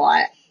would be a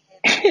lot.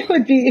 It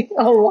would be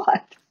a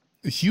lot.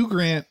 Hugh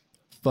Grant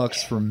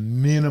fucks for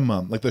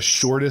minimum, like the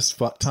shortest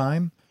fuck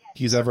time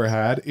he's ever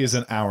had is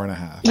an hour and a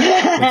half.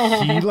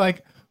 Like, he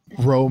like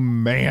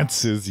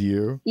romances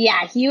you.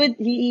 Yeah, he would.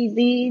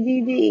 He'd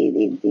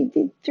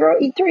throw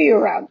you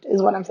around,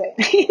 is what I'm saying.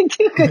 He'd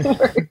do good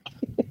work.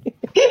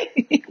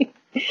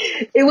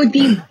 It would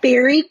be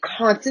very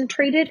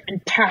concentrated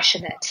and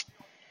passionate.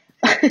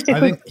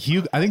 I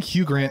think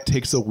Hugh Grant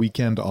takes a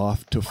weekend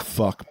off to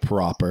fuck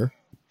proper.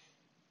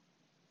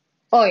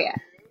 Oh yeah,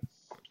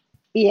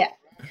 yeah.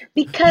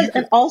 Because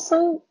and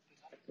also,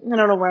 I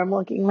don't know where I'm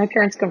looking. My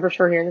parents can for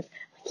sure hear this.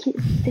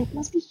 It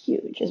must be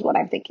huge, is what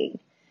I'm thinking.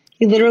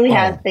 He literally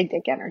has big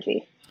dick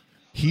energy.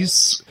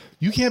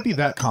 You can't be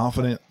that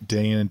confident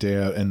day in and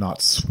day out and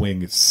not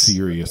swing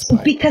serious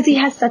pipe. Because he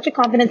has such a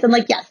confidence, and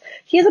like, yes,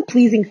 he has a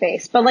pleasing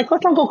face, but like,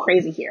 let's not go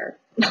crazy here.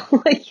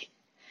 Like,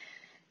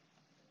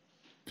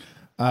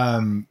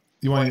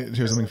 you want to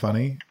hear something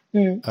funny?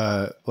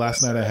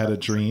 Last night I had a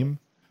dream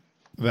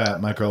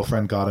that my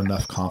girlfriend got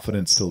enough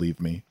confidence to leave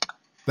me.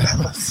 That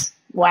was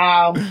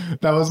wow.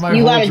 That was my.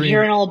 You whole got a dream.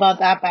 journal about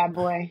that bad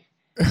boy.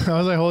 That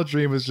was my whole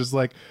dream. Was just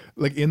like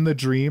in the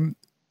dream,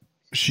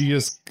 she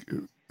just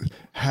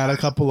had a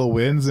couple of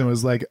wins and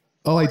was like,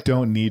 "Oh, I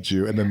don't need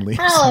you," and then leaves.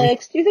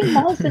 Alex, do you think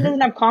Molliston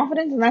doesn't have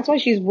confidence, and that's why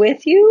she's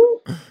with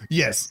you?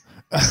 Yes.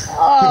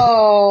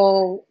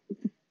 Oh,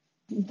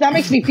 that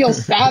makes me feel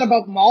sad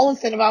about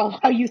Molliston,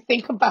 about how you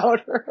think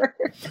about her.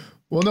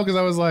 Well, no, because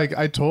I was like,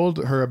 I told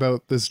her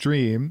about this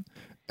dream,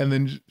 and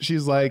then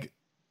she's like,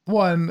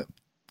 one,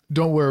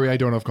 don't worry, I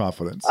don't have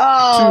confidence.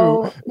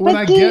 Oh, two, when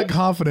I get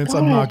confidence,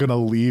 I'm not gonna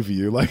leave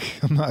you. Like,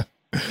 I'm not.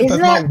 That's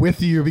not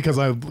with you because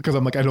I'm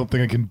like, I don't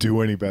think I can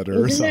do any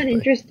better. Or something. Isn't that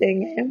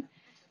interesting?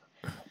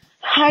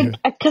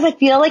 Because I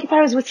feel like if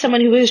I was with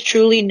someone who is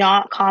truly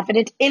not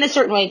confident in a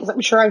certain way, because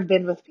I'm sure I've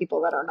been with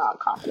people that are not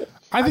confident.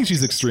 I think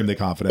she's extremely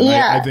confident.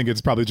 Yeah. I think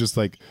it's probably just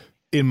like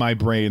in my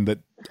brain that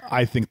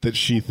I think that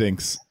she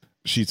thinks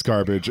she's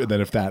garbage, and then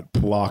if that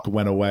block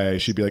went away,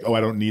 she'd be like, "Oh,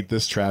 I don't need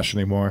this trash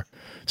anymore."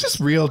 Just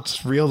real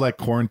like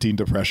quarantine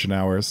depression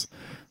hours.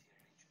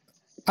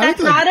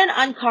 That's not an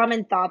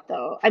uncommon thought,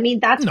 though. I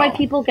mean, that's why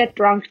people get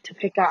drunk to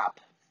pick up.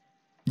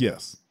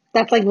 Yes,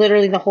 that's like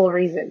literally the whole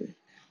reason.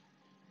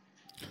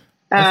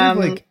 I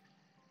think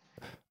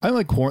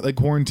like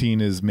quarantine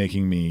is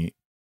making me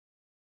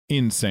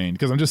insane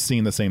because I'm just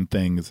seeing the same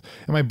things,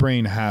 and my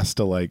brain has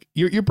to like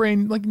your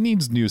brain like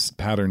needs new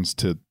patterns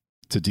to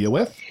deal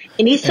with.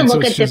 It needs to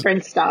look at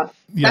different stuff.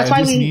 Yeah, that's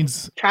why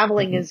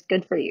traveling is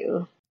good for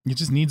you. It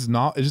just needs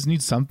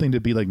something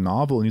to be like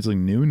novel. It needs like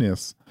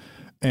newness,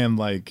 and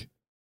like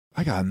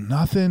I got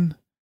nothing,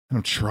 and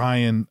I'm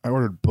trying. I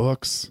ordered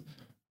books.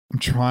 I'm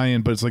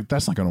trying, but it's like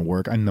that's not gonna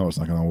work. I know it's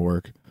not gonna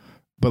work,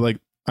 but like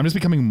I'm just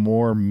becoming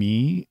more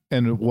me,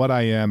 and what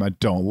I am, I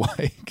don't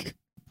like.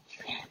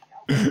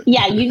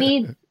 Yeah, you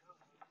need.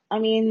 I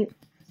mean,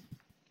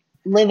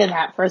 live in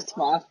that first of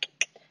all.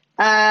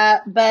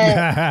 But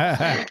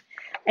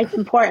it's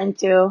important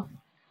too.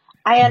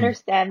 I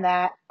understand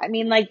that. I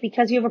mean, like,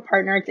 because you have a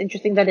partner, it's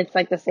interesting that it's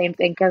like the same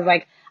thing. Cause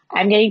like,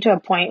 I'm getting to a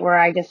point where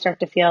I just start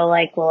to feel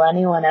like, will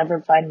anyone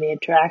ever find me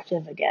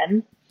attractive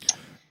again?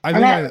 I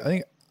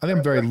think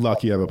I'm very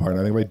lucky I have a partner.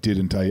 I think if I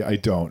didn't tell you, I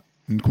don't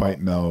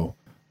quite know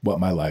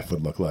what my life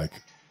would look like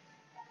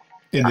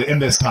in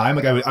this time.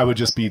 Like I would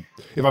just be,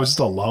 if I was just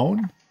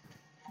alone,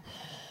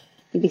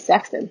 you'd be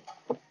sexted.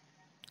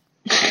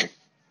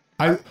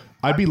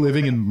 I'd be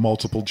living in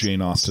multiple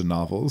Jane Austen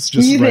novels,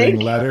 just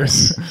writing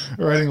letters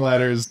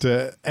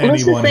to anyone.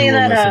 Let's just say who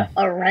will that listen.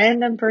 a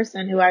random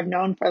person who I've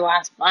known for the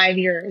last 5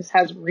 years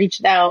has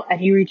reached out, and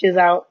he reaches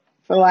out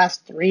for the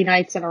last 3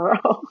 nights in a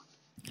row.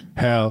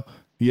 Hell,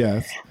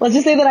 yes. Let's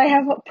just say that I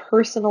have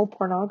personal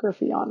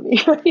pornography on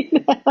me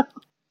right now.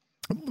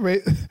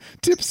 Right,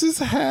 Tips'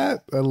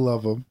 hat. I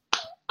love him.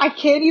 I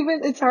can't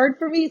even. It's hard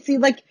for me. See,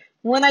 like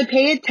when I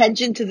pay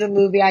attention to the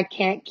movie, I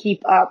can't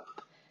keep up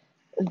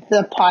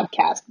the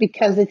podcast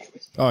because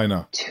it's I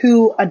know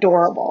too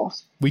adorable.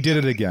 We did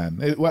it again.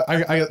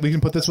 We can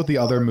put this with the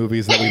other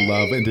movies that we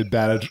love and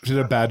did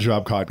a bad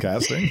job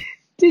podcasting.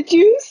 Did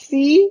you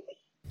see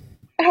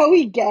how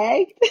he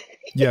gagged?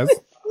 Yes.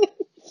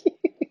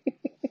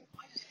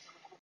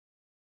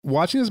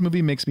 Watching this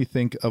movie makes me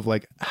think of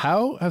like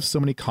how have so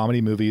many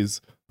comedy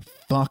movies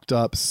fucked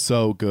up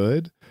so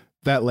good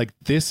that like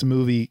this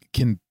movie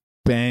can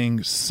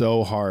bang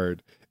so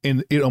hard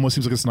and it almost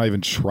seems like it's not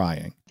even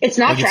trying. It's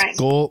not Like trying.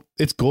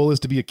 its goal is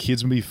to be a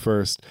kids movie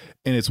first,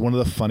 and it's one of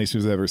the funniest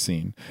movies I've ever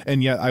seen.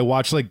 And yet I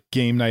watch like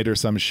Game Night or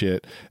some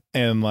shit,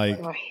 and like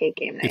Oh, I hate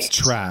Game Night. it's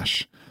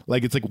trash.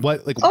 Like it's like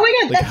what? Like Oh my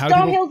god, like, that's how do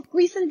people- Domhnall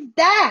Gleeson's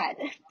dad,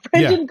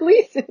 Brendan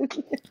Gleeson.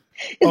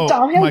 Is Oh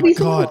Domhnall my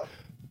Gleeson? god!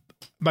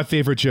 My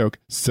favorite joke: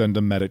 send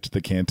a medic to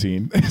the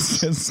canteen.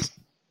 It's just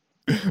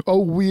a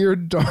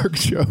weird, dark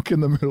joke in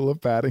the middle of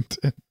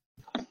Paddington.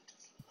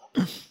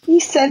 He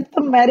sent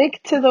the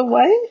medic to the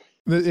what?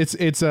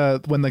 It's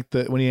when like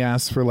when he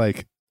asks for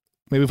like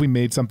maybe if we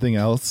made something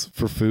else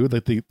for food,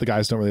 like the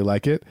guys don't really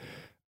like it.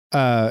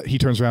 He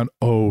turns around,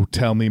 oh,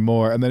 tell me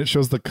more, and then it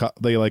shows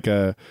they like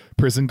a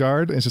prison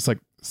guard. And it's just like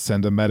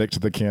send a medic to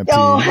the canteen,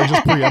 Oh. like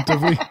just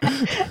preemptively.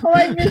 Oh,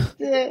 I missed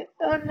it.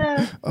 Oh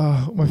no.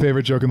 Oh, my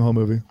favorite joke in the whole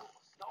movie.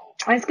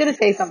 I was gonna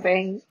say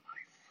something.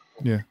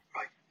 Yeah,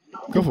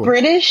 go for it.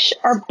 British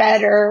are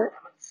better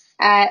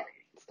at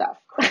stuff.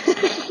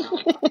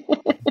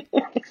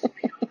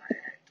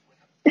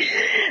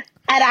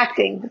 At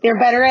acting. They're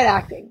better at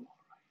acting.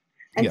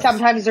 And Yes.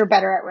 sometimes they're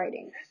better at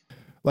writing.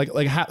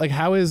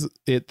 How is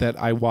it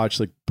that I watch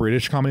like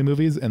British comedy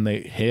movies and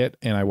they hit,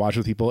 and I watch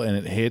with people and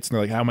it hits, and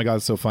they're like, oh my god,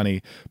 it's so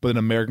funny. But then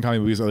American comedy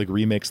movies are like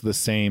remakes of the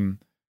same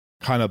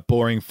kind of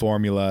boring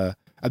formula.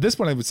 At this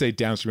point, I would say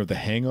downstream of The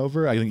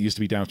Hangover. I think it used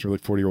to be downstream of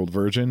like 40-Year-Old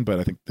Virgin, but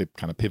I think they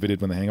kind of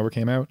pivoted when The Hangover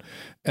came out.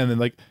 And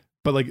then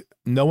but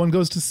no one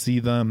goes to see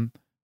them.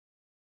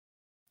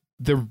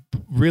 They're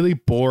really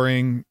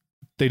boring.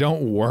 They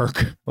don't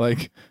work.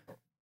 Like,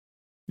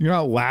 you're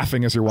not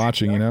laughing as you're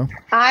watching, you know?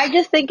 I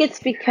just think it's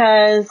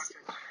because,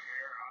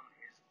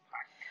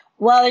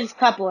 well, there's a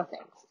couple of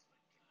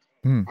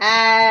things.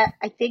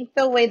 I think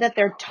the way that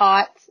they're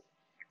taught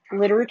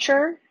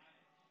literature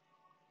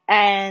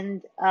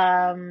and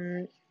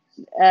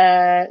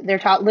they're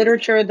taught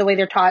literature, the way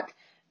they're taught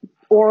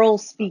oral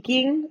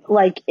speaking,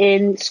 like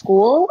in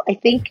school, I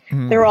think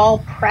they're all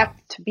prepped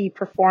to be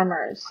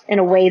performers in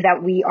a way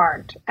that we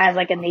aren't as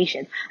like a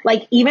nation.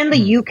 Like even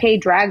the UK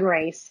Drag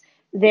Race,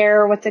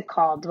 they're, what's it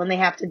called? When they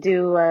have to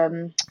do,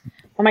 oh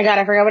my god,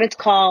 I forgot what it's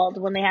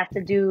called. When they have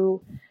to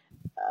do,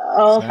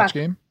 Snatch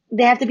Game?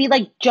 They have to be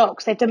like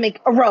jokes. They have to make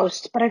a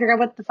roast, but I forgot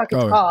what the fuck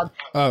it's called.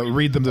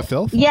 Read Them to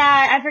Filth?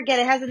 Yeah, I forget.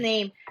 It has a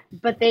name,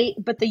 but the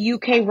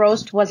UK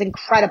roast was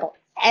incredible.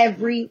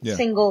 Every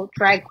single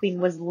drag queen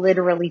was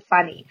literally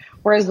funny,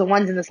 whereas the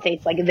ones in the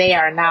States, like, they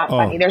are not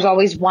funny. There's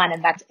always one,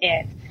 and that's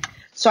it.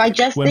 So I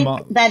just think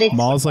that it's...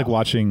 Maul's like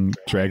watching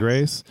Drag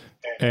Race,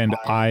 and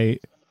I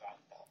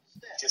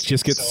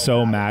just get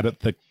so mad at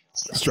the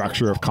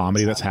structure of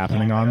comedy that's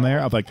happening on there.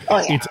 Of like,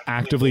 it's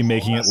actively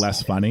making it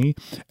less funny,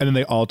 and then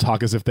they all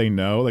talk as if they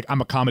know. Like, I'm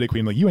a comedy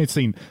queen. Like, you ain't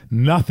seen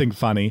nothing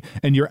funny,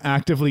 and you're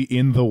actively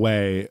in the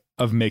way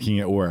of making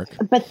it work.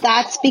 But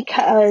that's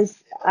because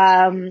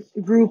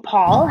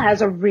RuPaul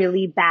has a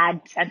really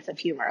bad sense of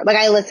humor. Like,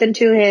 I listen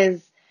to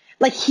his,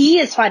 like, he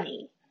is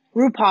funny.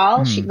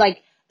 RuPaul, she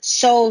like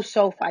so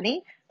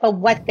funny, but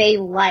what they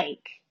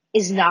like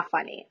is not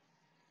funny.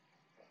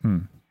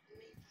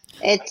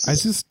 It's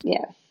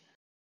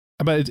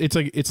but it's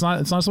like it's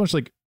not so much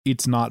like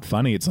it's not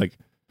funny. It's like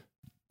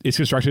it's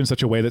constructed in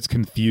such a way that's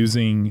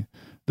confusing,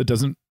 that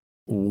doesn't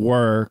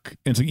work.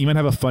 And so you might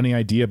have a funny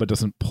idea but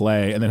doesn't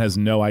play, and then has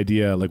no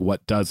idea like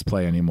what does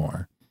play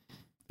anymore.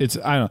 It's,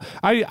 I don't know.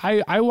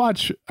 I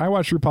watch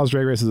RuPaul's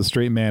Drag Race as a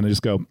straight man and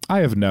just go, I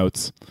have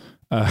notes.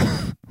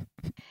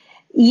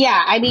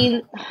 Yeah, I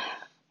mean,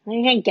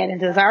 I can't get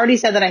into this. I already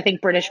said that I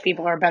think British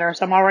people are better,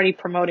 so I'm already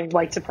promoting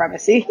white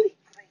supremacy.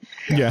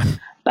 Yeah.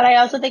 But I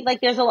also think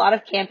like there's a lot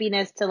of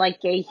campiness to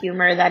like gay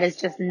humor that is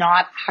just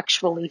not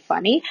actually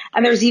funny.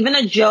 And there's even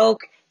a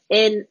joke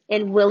in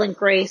Will and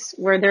Grace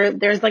where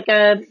there's like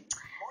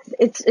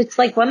it's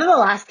like one of the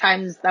last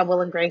times that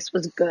Will and Grace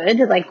was good,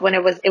 like when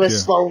it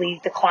was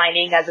slowly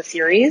declining as a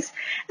series.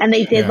 And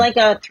they did like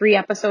a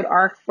 3-episode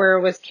arc where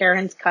it was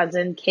Karen's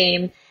cousin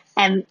came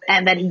and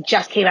then he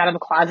just came out of the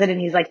closet and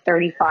he's like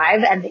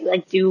 35, and they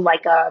like do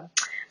like a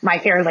My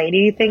Fair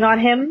Lady thing on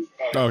him.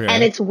 Okay.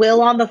 And it's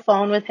Will on the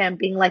phone with him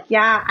being like,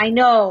 yeah, I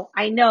know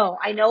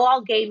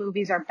all gay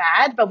movies are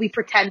bad, but we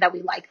pretend that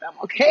we like them.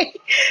 Okay.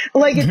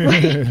 Like,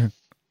 it's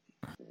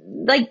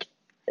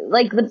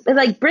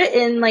like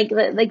Britain,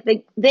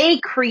 they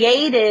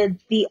created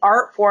the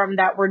art form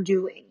that we're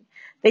doing.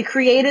 They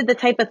created the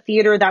type of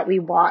theater that we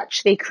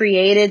watch. They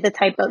created the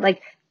type of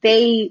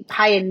they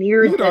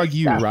pioneered. You could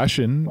argue stuff.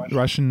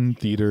 Russian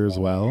theater as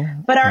well.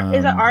 But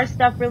is our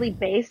stuff really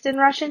based in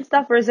Russian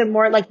stuff, or is it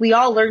more like we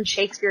all learn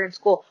Shakespeare in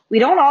school? We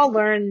don't all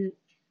learn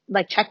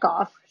like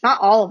Chekhov. Not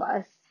all of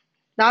us.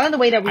 Not in the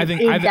way that we. I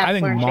think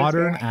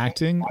modern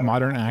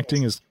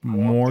acting is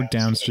more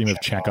downstream of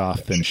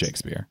Chekhov than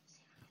Shakespeare.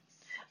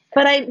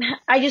 But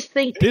I just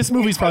think this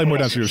movie's probably more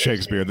downstream of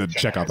Shakespeare than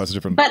Chekhov. That's a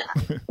different.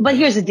 But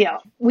here's the deal: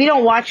 we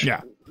don't watch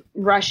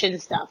Russian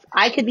stuff.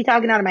 I could be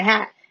talking out of my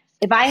hat.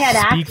 If I had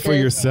Speak for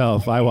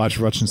yourself. I watch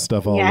Russian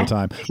stuff all the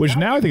time, which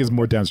now I think is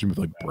more downstream with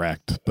like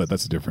Brecht, but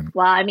that's different.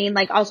 Well, I mean,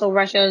 like also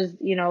Russia's,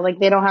 like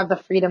they don't have the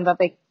freedom that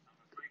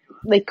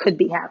they could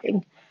be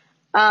having.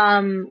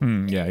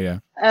 Yeah.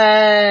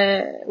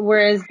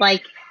 Whereas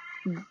like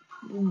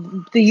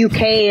the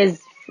UK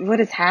is, what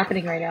is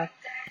happening right now?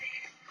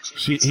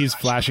 He's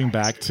flashing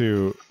back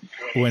to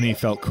when he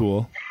felt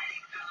cool.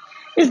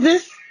 Is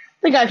this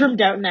the guy from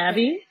Downton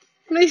Abbey?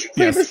 They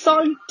play the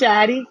song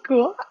Daddy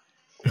Cool.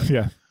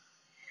 Yeah.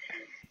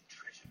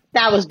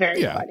 That was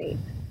very funny.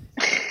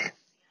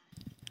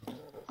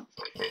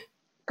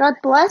 God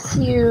bless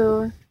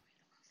you.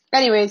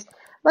 Anyways,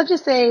 let's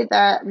just say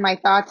that my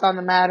thoughts on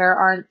the matter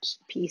aren't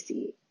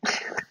PC.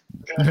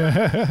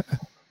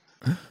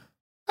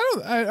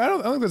 I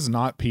don't think that's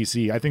not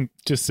PC. I think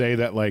just say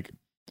that like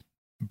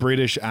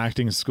British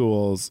acting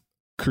schools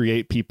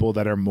create people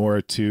that are more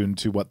attuned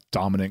to what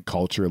dominant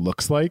culture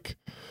looks like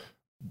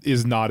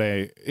is not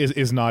a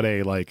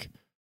like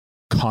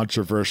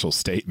controversial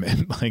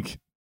statement. Like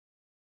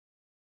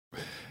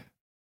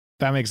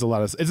that makes a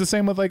lot of. It's the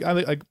same with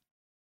like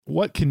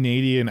what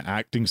Canadian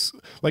acting,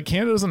 like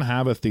Canada doesn't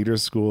have a theater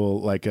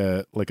school like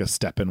a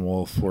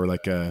Steppenwolf or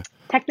like a.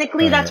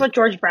 Technically, that's what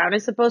George Brown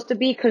is supposed to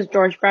be, because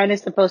George Brown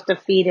is supposed to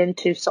feed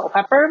into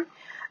Soulpepper.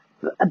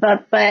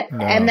 But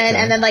and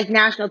then like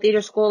National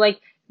Theatre School,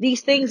 like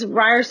these things,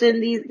 Ryerson,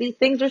 these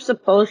things are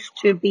supposed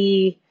to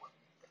be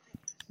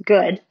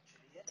good.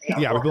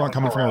 Yeah, people aren't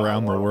coming from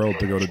around the world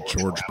to go to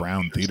George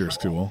Brown Theatre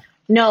School.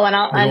 No, and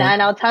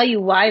I'll tell you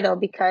why though,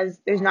 because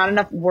there's not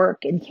enough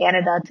work in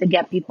Canada to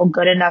get people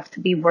good enough to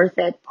be worth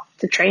it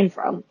to train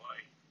from.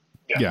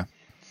 Yeah.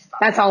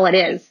 That's all it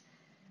is.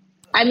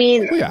 I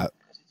mean, yeah.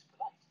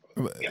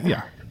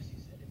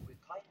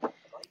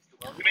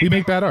 We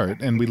make bad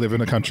art, and we live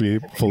in a country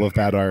full of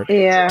bad art.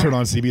 Yeah. Turn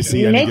on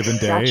CBC any given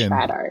day. Such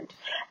bad art.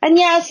 And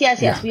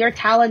yes, we are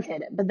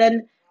talented, but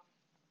then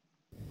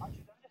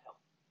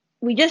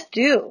we just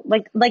do.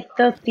 Like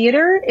the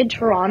theater in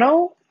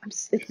Toronto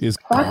is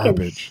fucking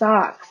garbage.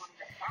 Sucks.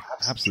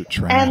 Absolute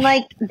trash. And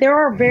like there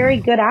are very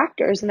good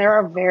actors and there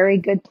are very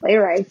good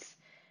playwrights.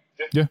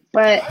 Yeah.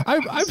 But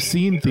I've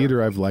seen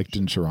theater I've liked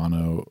in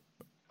Toronto,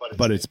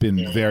 but it's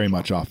been very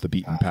much off the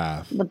beaten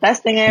path. The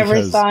best thing I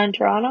ever saw in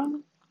Toronto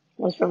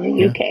was from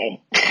the UK.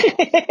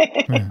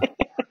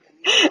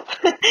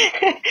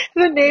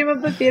 The name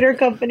of the theater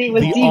company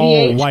was the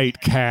DVH. all-white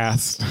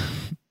cast.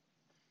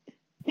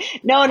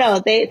 No,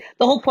 the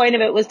whole point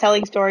of it was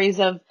telling stories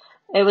of,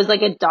 it was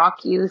like a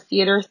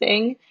docu-theater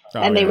thing,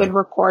 and they would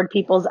record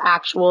people's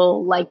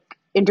actual, like,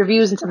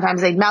 interviews, and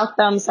sometimes they'd mouth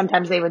them,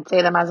 sometimes they would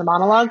say them as a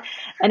monologue,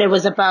 and it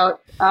was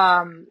about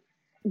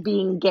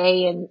being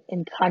gay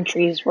in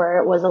countries where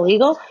it was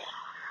illegal.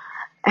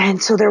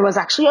 And so there was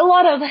actually a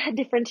lot of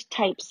different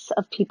types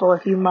of people,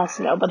 if you must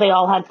know, but they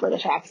all had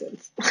British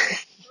accents.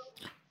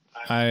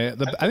 I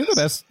think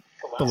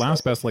the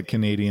last best like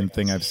Canadian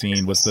thing I've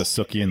seen was the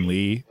Sookie and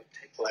Lee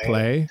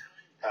play.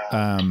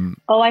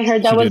 I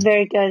heard that was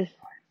very good.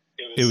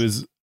 It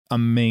was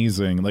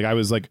amazing. Like I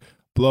was like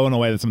blown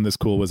away that something this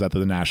cool was at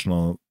the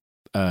National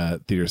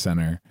Theatre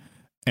Center,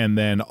 and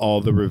then all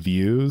the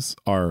reviews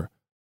are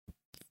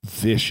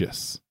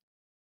vicious,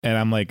 and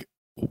I'm like,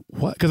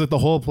 what? Because the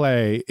whole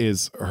play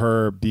is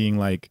her being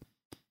like,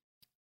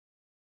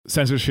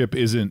 censorship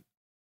isn't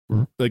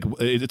like,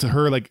 it's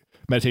her like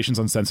meditations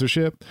on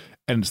censorship,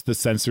 and it's the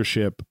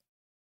censorship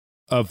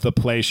of the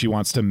play she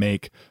wants to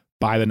make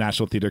by the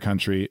National Theatre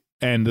Country,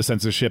 and the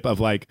censorship of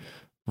like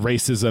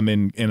racism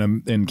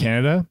in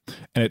Canada,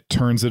 and it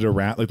turns it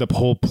around. Like the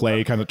whole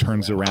play kind of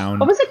turns around.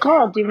 What was it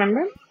called? Do you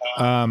remember?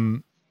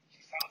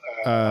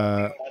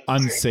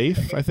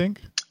 Unsafe, I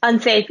think.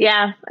 Unsafe,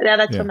 yeah,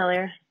 that's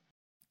familiar.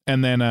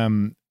 And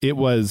then it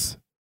was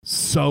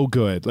so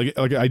good. Like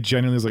I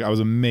genuinely was like, I was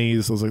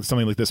amazed. I was like,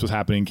 something like this was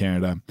happening in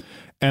Canada.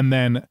 And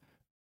then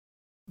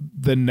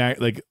the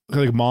next, like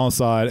Mala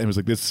saw it and was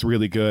like, this is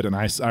really good. And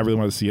I really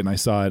wanted to see it, and I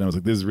saw it and I was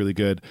like, this is really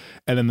good.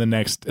 And then the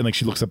next, and like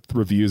she looks up the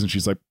reviews and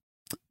she's like,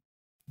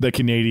 the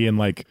Canadian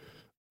like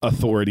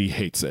authority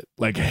hates it.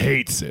 Like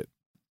hates it.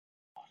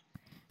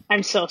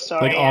 I'm so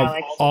sorry, like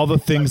Alex. all the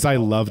things I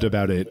loved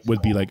about it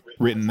would be like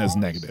written as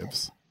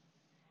negatives.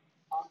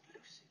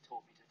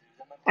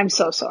 I'm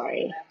so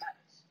sorry.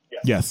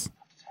 Yes.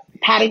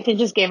 Paddington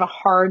just gave a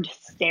hard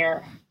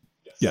stare.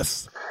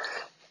 Yes.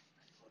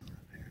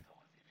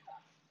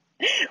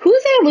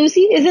 Who's Aunt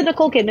Lucy? Is it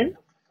Nicole Kidman?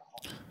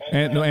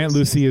 Aunt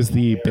Lucy is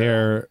the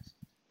bear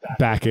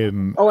back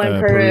in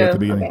Peru at the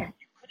beginning. Okay.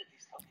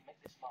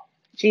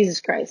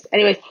 Jesus Christ.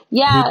 Anyways,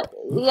 yeah.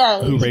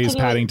 Who raised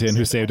Paddington,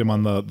 who saved him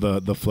on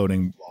the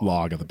floating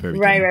log at the very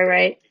beginning.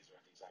 Right.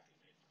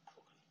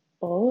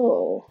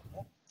 Oh.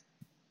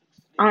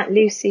 Aunt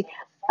Lucy.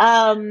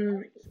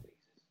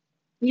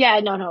 Yeah,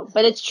 no,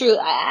 but it's true.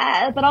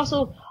 But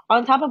also,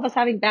 on top of us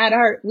having bad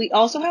art, we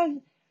also have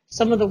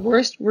some of the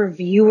worst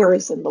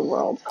reviewers in the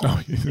world.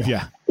 Oh,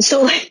 yeah.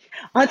 So, like,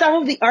 on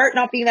top of the art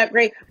not being that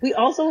great, we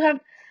also have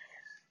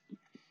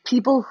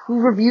people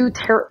who review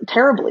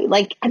terribly.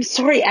 Like, I'm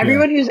sorry,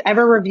 everyone who's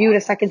ever reviewed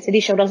a Second City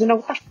show doesn't know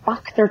what the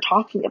fuck they're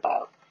talking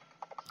about.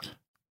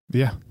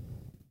 Yeah.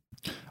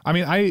 I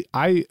mean,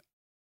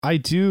 I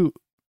do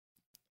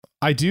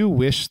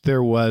wish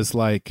there was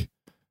like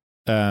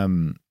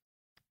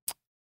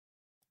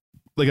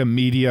like a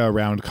media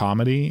around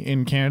comedy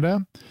in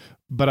Canada,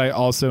 but I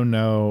also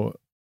know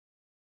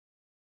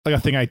like a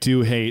thing I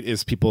do hate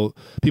is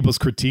people's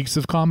critiques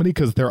of comedy,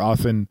 because they're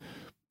often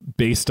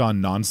based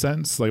on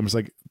nonsense. Like I'm just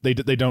like they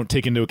don't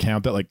take into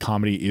account that like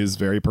comedy is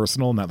very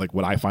personal, and that like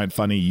what I find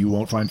funny you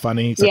won't find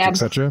funny, etc.,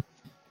 etc.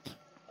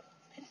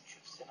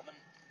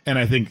 And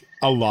I think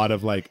a lot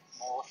of like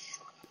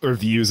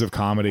reviews of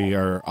comedy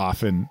are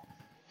often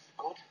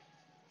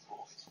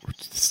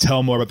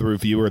tell more about the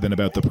reviewer than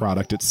about the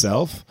product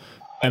itself,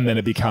 and then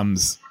it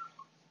becomes.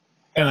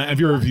 And if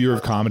you're a reviewer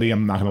of comedy,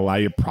 I'm not going to lie,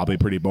 you're probably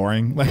pretty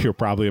boring. Like you're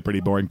probably a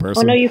pretty boring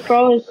person. Oh no, you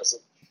froze.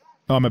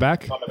 Oh, am I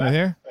back? Am I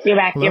here? You're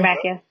back. Hello? You're back.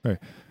 Yeah. Right.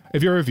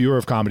 If you're a reviewer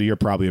of comedy, you're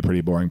probably a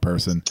pretty boring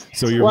person.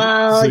 So you're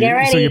get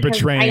ready. So you're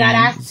betraying. I got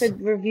asked to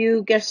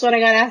review. Guess what? I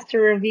got asked to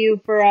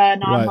review for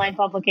an online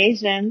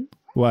publication.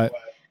 What?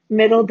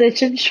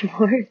 Middleditch and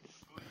Schwartz.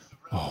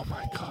 Oh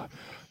my god,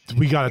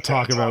 we got to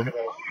talk about.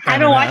 I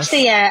haven't watched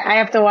it yet. I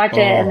have to watch it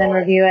and then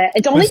review it.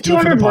 It's only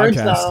 200 words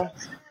though.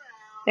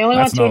 They only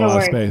want 200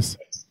 words. Space.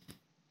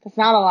 It's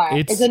not a lot.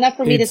 It's enough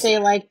for me to say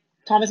like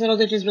Thomas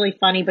Middleditch is really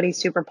funny, but he's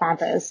super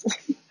pompous.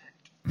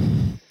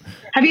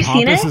 Have you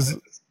seen it?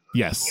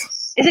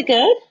 Yes. Is it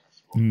good?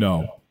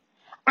 No.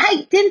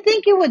 I didn't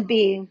think it would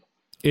be.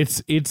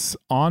 It's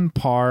on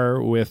par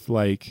with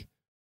like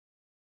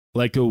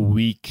a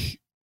week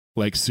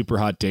like Super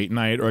Hot Date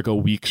Night, or like a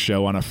week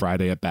show on a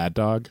Friday at Bad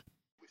Dog.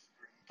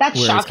 That's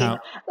shocking.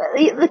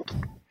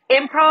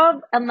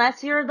 Improv,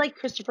 unless you're like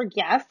Christopher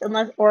Guest,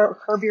 or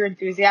Curb Your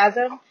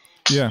Enthusiasm.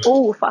 Yeah.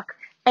 Oh fuck.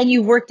 And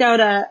you worked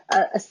out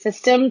a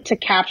system to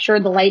capture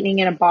the lightning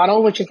in a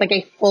bottle, which is like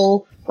a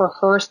full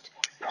rehearsed,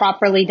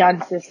 properly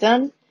done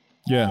system.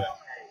 Yeah.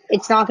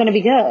 It's not going to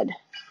be good.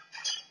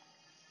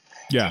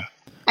 Yeah.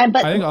 But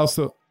I think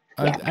also,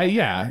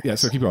 yeah.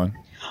 So keep going.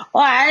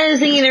 Well, I was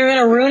thinking they're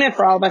going to ruin it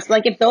for all of us.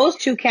 Like if those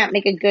two can't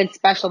make a good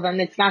special, then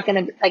it's not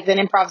going to then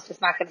improv's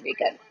just not going to be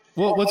good.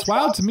 Well, what's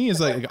wild to me is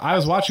like I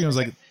was watching, I was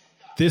like,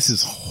 this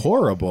is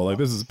horrible. Like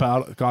this is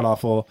god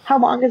awful. How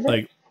long is it?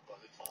 Like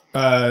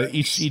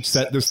each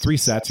set, there's 3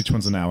 sets. Each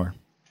one's an hour.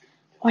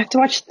 I have to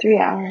watch 3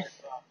 hours.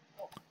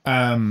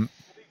 And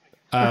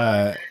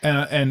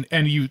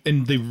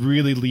they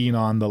really lean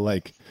on the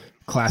like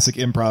classic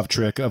improv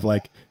trick of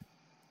like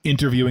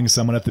interviewing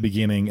someone at the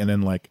beginning and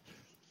then like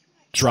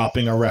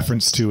dropping a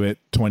reference to it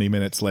 20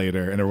 minutes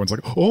later, and everyone's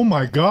like, oh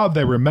my god,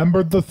 they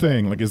remembered the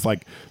thing. Like it's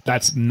like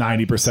that's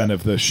 90%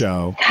 of the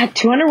show. God,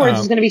 200 words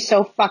is going to be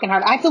so fucking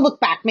hard. I have to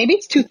look back. Maybe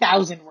it's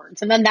 2,000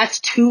 words, and then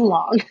that's too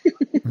long.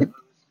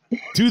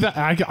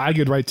 I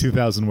could write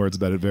 2,000 words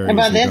about it very easily.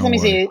 About this, let me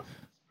see.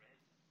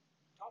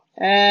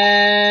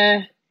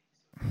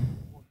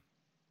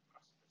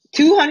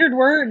 200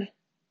 word.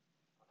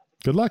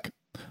 Good luck.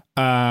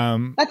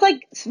 That's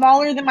like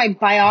smaller than my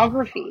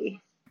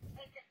biography.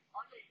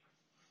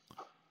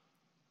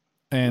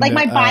 And like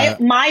my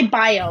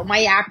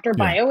actor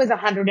bio is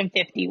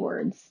 150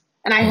 words,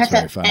 and I have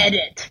to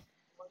edit.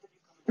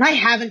 And I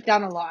haven't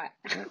done a lot.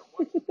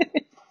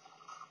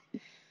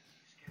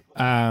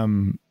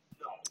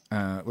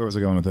 Where was I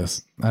going with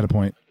this? I had a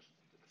point.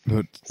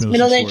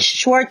 Middleditch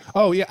Schwartz.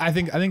 Oh yeah, I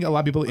think a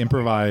lot of people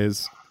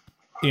improvise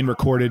in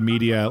recorded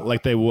media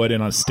like they would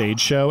in a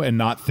stage show, and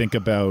not think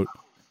about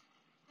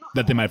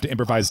that they might have to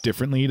improvise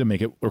differently to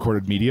make it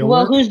recorded media work.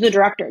 Well, who's the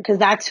director? Because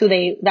that's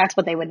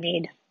what they would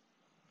need.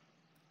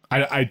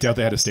 I doubt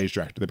they had a stage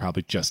director. They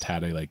probably just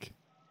had a like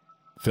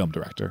film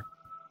director.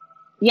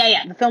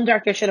 Yeah. The film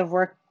director should have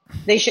worked.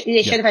 They should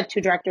have had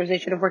 2 directors. They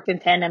should have worked in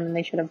tandem, and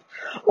they should have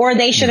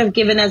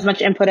given as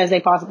much input as they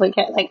possibly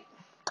can. Like,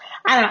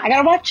 I don't know. I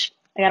gotta watch,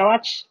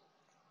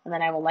 and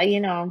then I will let you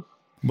know.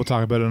 We'll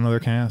talk about another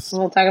cast.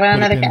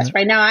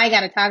 Right now, I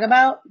gotta talk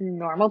about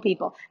normal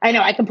people. I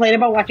know I complain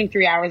about watching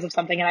 3 hours of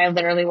something, and I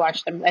literally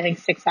watched them. I think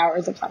 6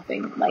 hours of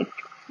something. Like,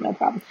 no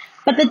problem.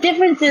 But the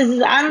difference is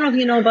I don't know if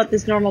you know about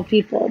this normal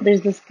people.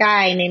 There's this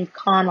guy named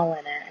Connell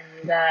in it,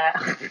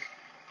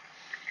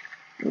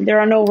 and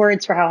there are no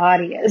words for how hot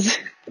he is.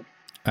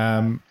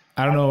 I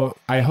don't know.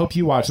 I hope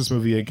you watch this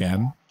movie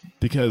again,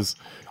 because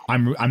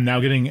I'm now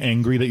getting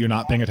angry that you're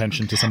not paying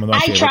attention to some of the.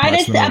 I try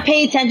to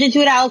pay attention to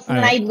it, Allison,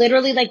 and I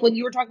literally, like, when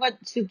you were talking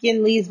about Suki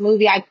and Lee's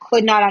movie, I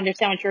could not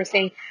understand what you were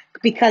saying,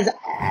 because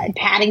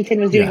Paddington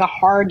was doing a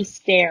hard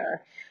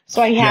stare.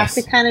 So I have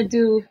to kind of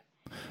do.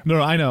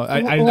 No, I know.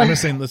 I'm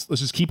just saying, let's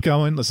just keep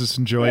going. Let's just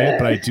enjoy it.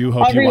 But I do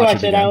hope you watch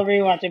it again. I'll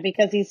rewatch it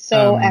because he's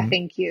so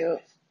effing cute.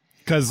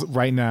 Because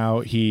right now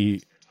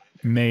he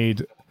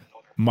made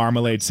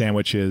marmalade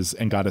sandwiches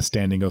and got a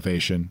standing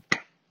ovation.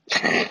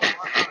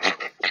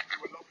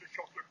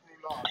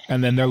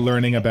 And then they're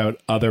learning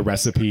about other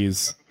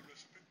recipes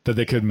that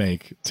they could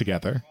make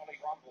together.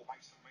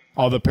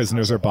 All the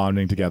prisoners are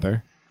bonding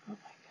together.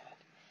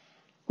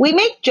 We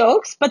make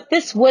jokes, but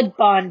this would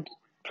bond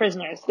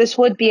prisoners. This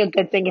would be a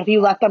good thing if you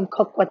let them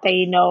cook what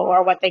they know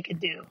or what they could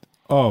do.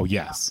 Oh,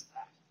 yes.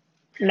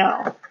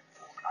 No.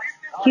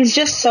 He's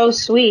just so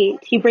sweet.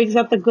 He brings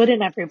out the good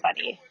in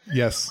everybody.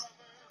 Yes.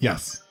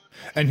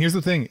 And here's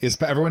the thing,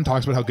 is everyone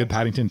talks about how good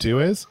Paddington 2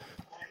 is.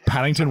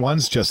 Paddington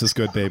 1's just as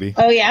good, baby.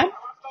 Oh, yeah?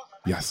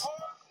 Yes.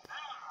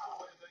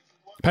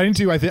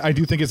 Paddington 2, I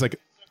do think is like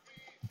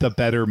the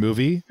better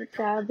movie, The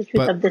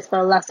truth of this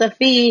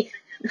philosophy.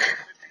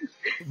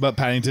 but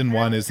Paddington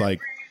 1 is like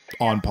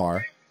on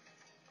par.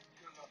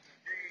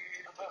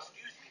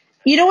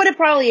 You know what it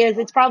probably is?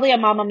 It's probably a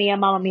Mamma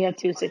Mia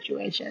 2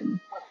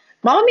 situation.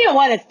 Mamma Mia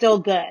 1 is still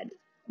good,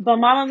 but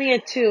Mamma Mia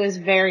 2 is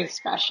very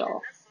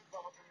special.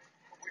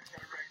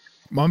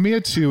 Mamma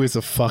Mia 2 is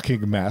a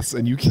fucking mess,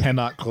 and you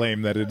cannot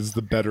claim that it is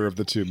the better of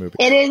the two movies.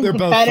 It is They're the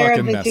both better fucking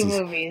of the messes.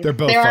 two movies. They're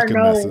both there fucking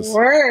are no messes.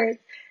 words.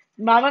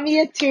 Mamma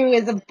Mia 2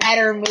 is a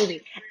better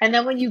movie. And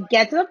then when you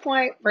get to the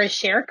point where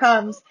Cher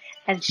comes,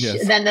 and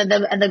Yes. then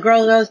the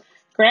girl goes,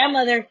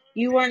 "Grandmother,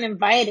 you weren't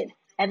invited."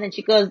 And then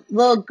she goes,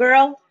 "Little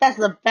girl, that's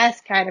the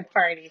best kind of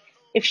party.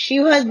 If she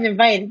wasn't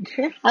invited,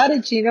 how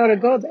did she know to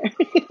go there?"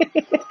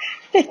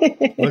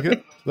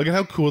 Look at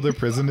how cool their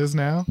prison is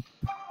now.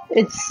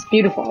 It's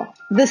beautiful.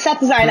 The set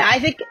design, I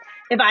think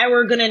if I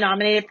were going to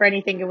nominate it for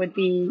anything, it would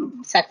be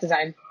set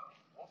design.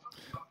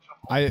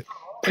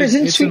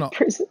 Prison.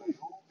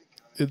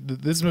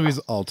 This movie's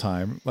all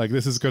time. Like,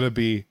 this is going to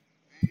be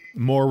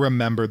more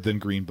remembered than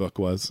Green Book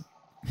was.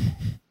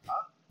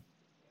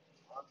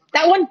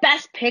 That won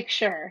Best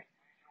Picture.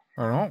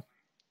 I don't know.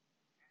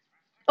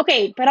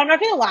 Okay, but I'm not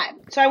going to lie.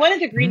 So I went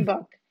into Green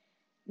Book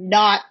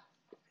not,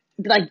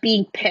 like,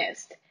 being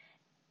pissed.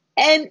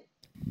 And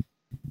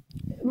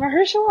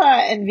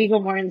Mahershala and Viggo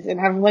Mortensen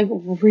have, like,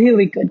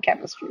 really good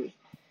chemistry.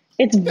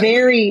 It's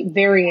very,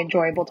 very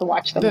enjoyable to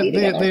watch them be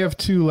together. They have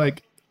two,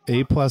 like,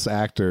 A+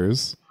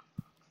 actors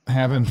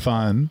having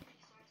fun.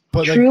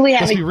 But, like, Truly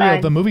let's be having real,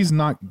 fun. the movie's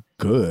not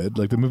good.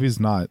 Like, the movie's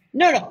not...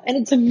 No, and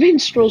it's a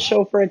minstrel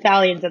show for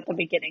Italians at the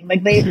beginning.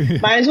 Like, they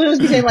might as well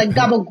just be saying, like,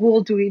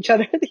 gabagool to each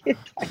other the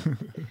entire time.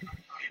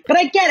 But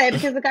I get it,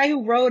 because the guy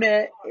who wrote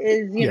it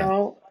is, you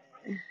know...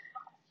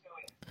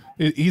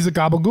 He's a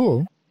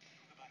gabagool.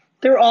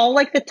 They're all,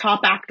 like, the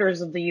top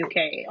actors of the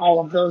UK, all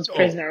of those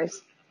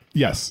prisoners.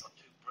 Yes.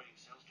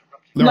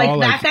 They're Like, all,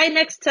 that guy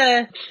next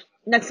to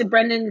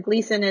Brendan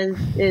Gleeson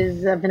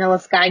is a Vanilla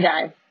Sky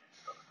guy.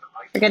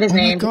 Forget his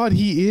name. Oh my god,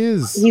 he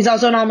is. He's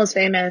also in Almost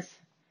Famous.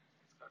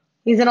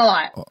 He's in a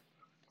lot.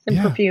 He's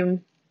in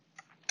Perfume.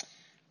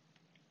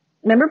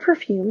 Remember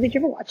Perfume? Did you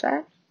ever watch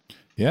that?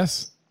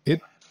 Yes. It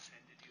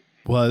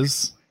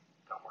was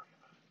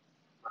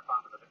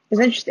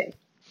interesting.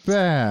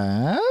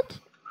 bad.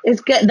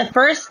 It's good. The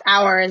first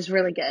hour is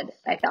really good,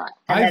 I thought.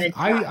 And then it's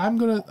not. I'm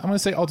gonna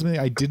say ultimately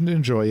I didn't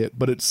enjoy it,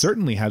 but it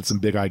certainly had some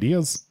big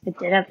ideas. It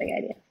did have big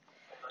ideas.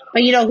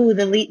 But you know who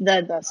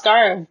the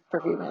star of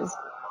Perfume is?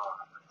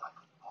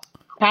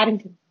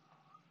 Paddington.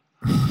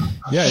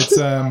 Yeah, it's It's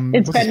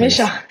what's Ben his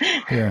face?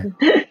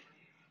 Whishaw.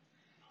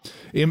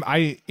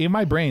 Yeah. In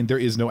my brain, there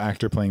is no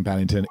actor playing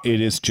Paddington.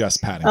 It is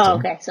just Paddington. Oh,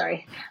 okay.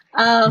 Sorry.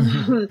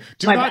 Do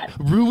my not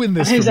bad. ruin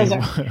this I'm for so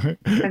me. sorry.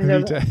 Every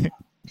so day.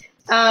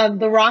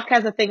 The Rock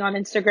has a thing on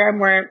Instagram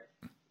where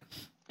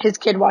his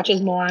kid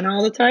watches Moana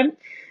all the time.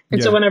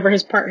 And so Yeah. whenever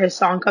his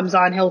song comes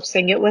on, he'll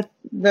sing it with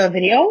the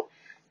video,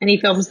 and he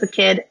films the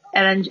kid,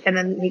 and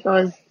then he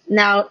goes,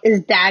 "Now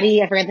is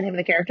Daddy," I forget the name of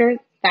the character,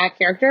 that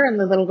character, and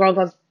the little girl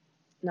goes,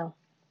 "No."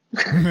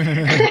 And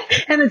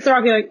then The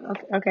Rock be like,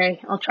 okay,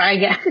 I'll try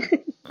again.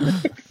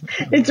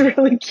 It's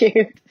really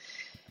cute.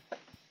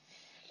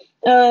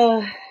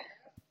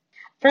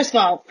 First of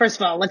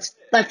all, let's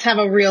have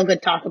a real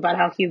good talk about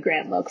how Hugh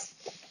Grant looks.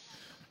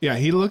 Yeah,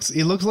 he looks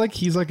like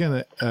he's like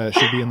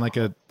should be in like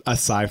a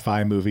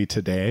sci-fi movie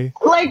today.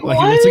 Like He what?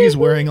 looks like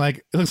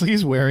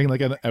he's wearing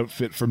like an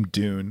outfit from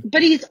Dune.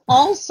 But he's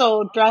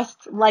also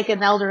dressed like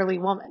an elderly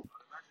woman.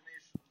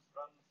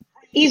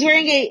 He's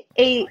wearing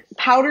a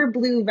powder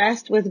blue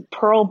vest with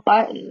pearl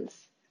buttons.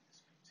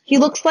 He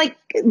looks like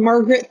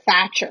Margaret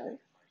Thatcher.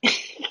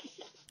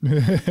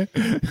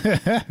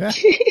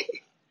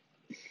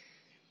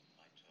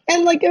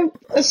 And like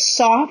a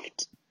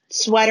soft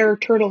sweater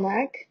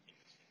turtleneck.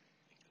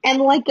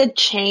 And like a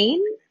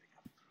chain.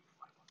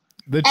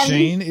 The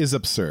chain is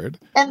absurd.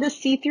 And the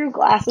see-through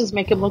glasses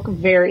make him look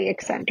very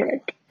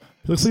eccentric.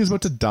 He looks like he's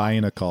about to die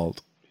in a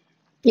cult.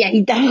 Yeah,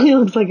 he definitely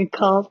looks like a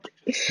cult.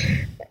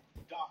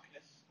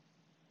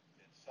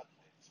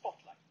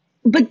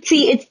 But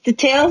see, it's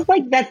details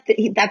like that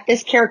that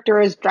this character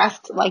is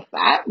dressed like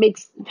that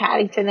makes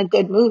Paddington a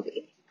good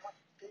movie.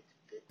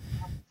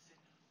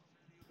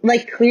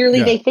 Like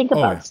clearly they think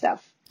about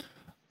stuff.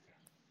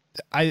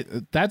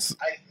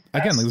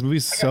 Again, like, this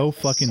movie's so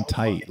fucking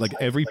tight. Like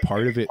every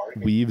part of it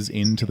weaves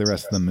into the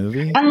rest of the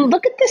movie. And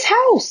look at this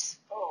house.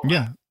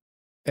 Yeah.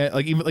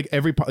 Like even like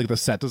every part, like the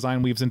set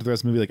design weaves into the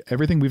rest of the movie. Like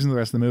everything weaves into the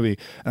rest of the movie.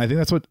 And I think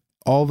that's what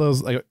all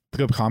those like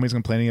the comics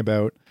complaining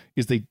about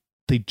is they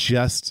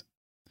just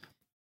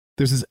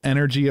there's this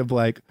energy of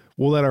like,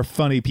 we'll let our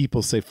funny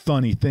people say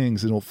funny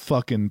things and it'll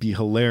fucking be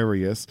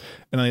hilarious.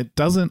 And it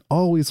doesn't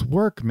always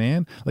work,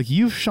 man. Like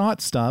you've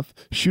shot stuff.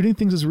 Shooting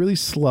things is really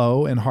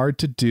slow and hard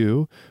to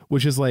do,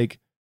 which is like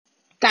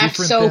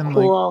that's so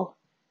cool.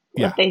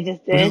 What they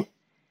just did.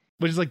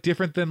 Which is like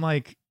different than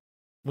like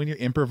when you're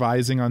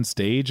improvising on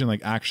stage and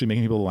like actually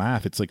making people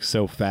laugh, it's like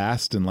so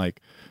fast and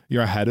like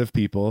you're ahead of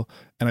people.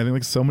 And I think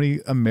like so many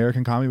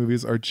American comedy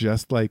movies are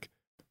just like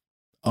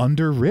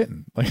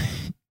underwritten. Like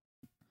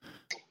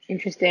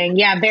Interesting.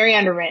 Yeah, very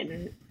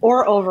underwritten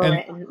or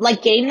overwritten.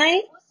 Like Game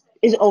Night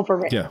is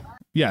overwritten. Yeah.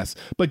 Yes.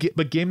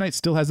 But Game Night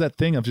still has that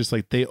thing of just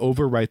like they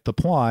overwrite the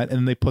plot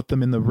and they put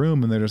them in the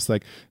room and they're just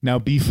like, now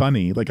be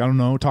funny. Like, I don't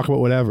know, talk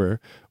about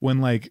whatever.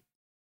 When like,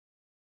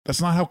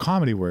 that's not how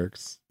comedy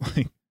works.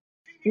 Like,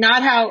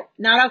 not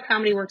how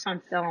comedy works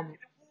on film.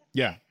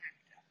 Yeah.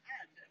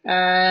 Hold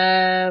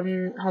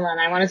on.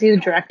 I want to see who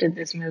directed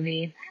this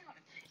movie.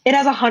 It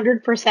has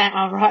 100%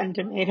 on Rotten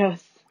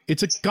Tomatoes.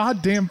 It's a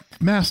goddamn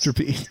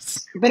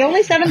masterpiece. But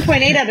only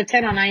 7.8 out of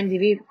 10 on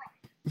IMDb.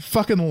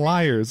 Fucking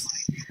liars.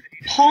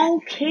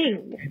 Paul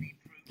King.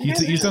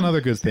 He's done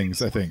other good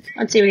things, I think.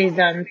 Let's see what he's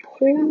done.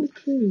 Paul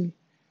King.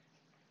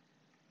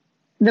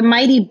 The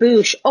Mighty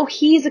Boosh. Oh,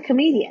 he's a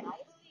comedian.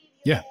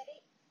 Yeah.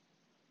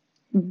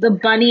 The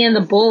Bunny and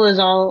the Bull is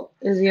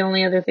the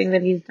only other thing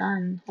that he's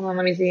done. Hold on,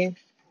 let me see.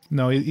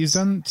 No, he's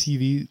done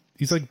TV.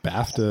 He's like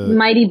BAFTA.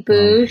 Mighty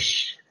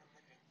Boosh.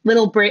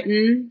 Little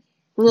Britain.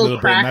 Little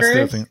Crackers. Britain,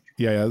 that's the thing.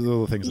 Yeah,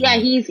 little things. Yeah,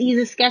 he's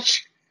a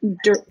sketch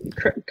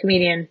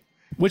comedian.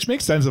 Which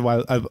makes sense of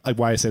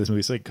why I say this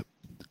movie is like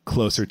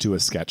closer to a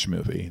sketch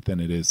movie than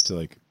it is to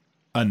like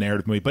a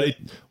narrative movie. But it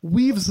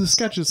weaves the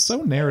sketches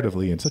so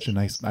narratively in such a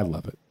nice. I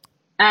love it.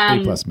 A+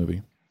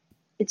 movie.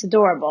 It's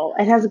adorable.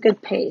 It has a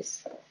good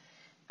pace.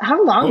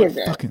 How long is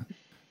it?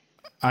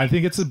 I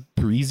think it's a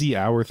breezy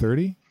hour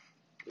 30.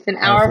 It's an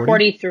hour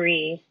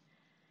 43.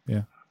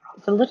 Yeah.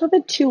 It's a little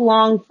bit too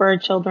long for a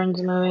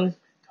children's movie.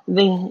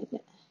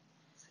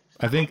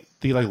 I think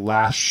the like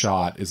last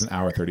shot is an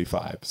hour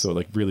 35. So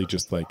like really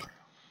just like.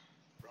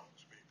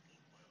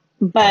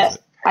 But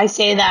I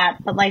say that,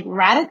 but like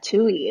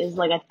Ratatouille is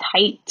like a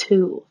tight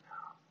 2.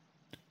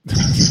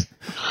 This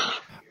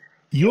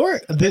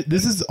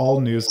is all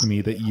news to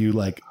me that you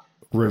like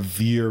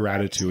revere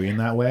Ratatouille in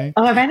that way.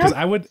 Oh, have I not? Because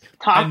I would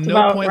at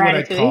no point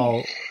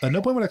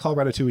would I call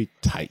Ratatouille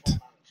tight.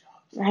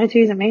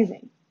 Ratatouille is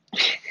amazing.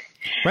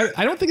 Right?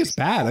 I don't think it's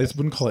bad. I just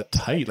wouldn't call it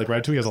tight. Like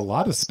Ratatouille has a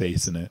lot of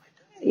space in it.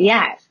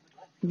 Yeah,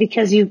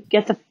 because you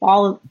get to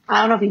fall.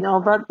 I don't know if you know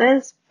about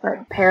this,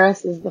 but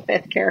Paris is the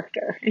 5th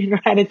character in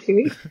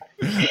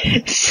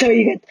Ratatouille. So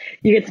you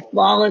get to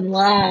fall in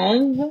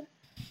love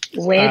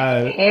with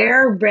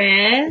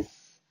Hairbreadth.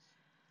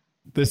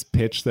 This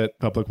pitch that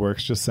Public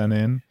Works just sent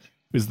in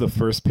is the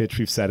first pitch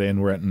we've set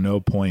in where at no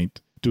point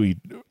do we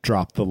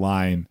drop the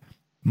line.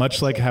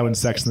 Much like how in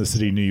Sex and the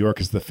City, New York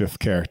is the 5th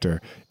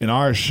character. In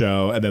our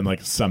show, and then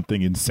like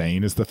something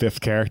insane is the 5th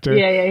character.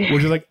 Yeah.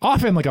 Which is like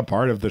often like a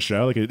part of the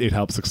show. Like it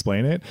helps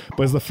explain it.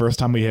 But it's the first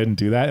time we hadn't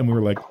do that. And we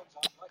were like,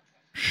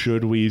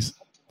 should we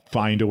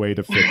find a way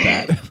to fit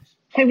that?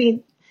 I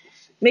mean,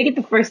 make it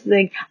the first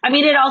thing. I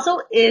mean, it also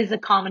is a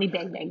comedy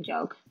Bang Bang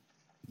joke.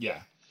 Yeah.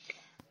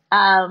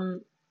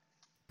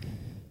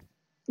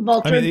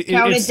 Vulture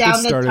counted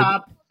down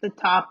the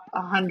top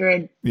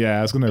 100. Yeah,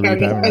 I was going to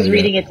read that. I was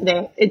reading it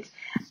today.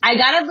 I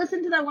gotta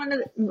listen to that one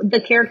of the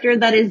character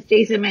that is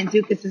Jason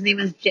Mantzoukas. His name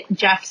is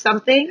Jeff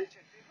something.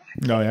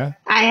 Oh yeah.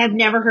 I have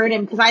never heard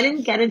him because I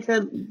didn't get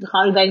into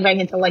Comedy Bang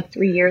Bang until like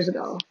 3 years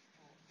ago.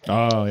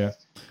 Oh yeah.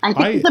 I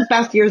think the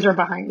best years are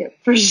behind it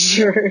for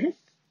sure.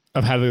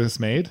 Of having this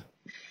made?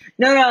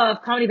 No,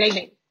 of Comedy Bang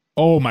Bang.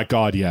 Oh my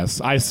God,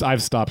 yes.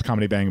 I've stopped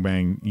Comedy Bang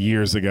Bang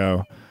years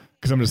ago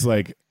because I'm just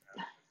like.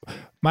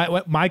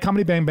 My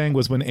Comedy Bang Bang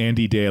was when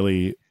Andy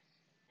Daly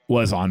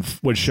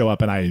would show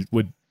up and it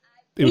would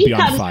be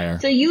on fire.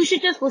 So you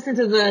should just listen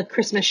to the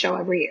Christmas show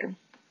every year.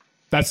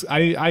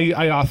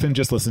 I often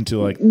just listen to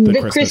like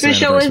the Christmas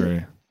show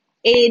is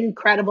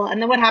incredible.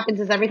 And then what happens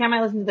is every time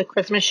I listen to the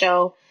Christmas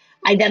show,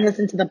 I then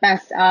listen to the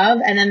best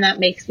of, and then that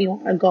makes me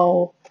want to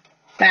go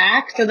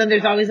back. So then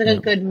there's always like a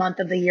good month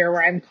of the year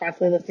where I'm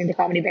constantly listening to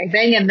Comedy Bang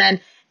Bang, and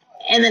then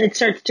it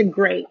starts to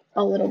grate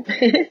a little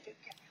bit.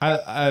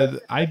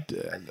 I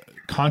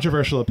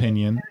controversial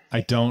opinion.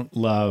 I don't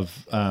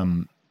love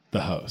the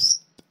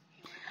host.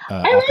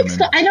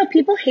 I know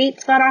people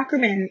hate Scott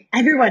Aukerman.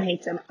 Everyone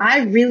hates him. I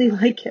really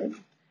like him.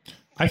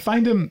 I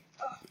find him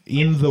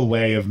in the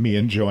way of me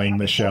enjoying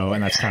the show,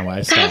 and that's kind of why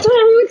I stopped. That's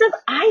what everyone says.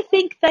 I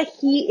think that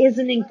he is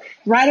an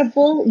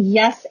incredible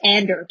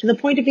yes-ander to the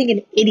point of being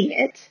an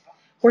idiot.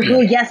 Where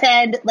he'll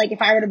yes-and, like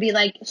if I were to be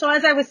like, so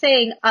as I was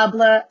saying, a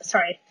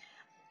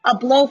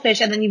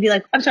blowfish, and then you'd be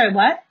like, I'm sorry,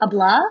 what? A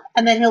blah?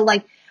 And then he'll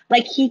like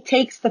he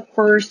takes the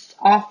first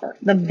offer,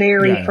 the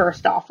very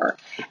first offer.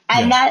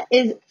 And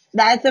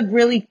that's a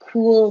really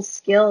cool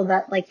skill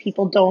that like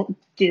people don't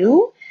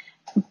do.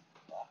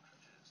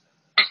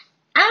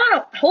 I don't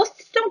know.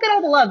 Hosts don't get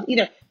all the love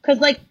either. Cause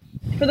like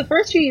for the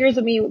first few years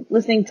of me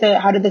listening to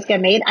How Did This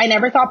Get Made, I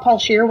never thought Paul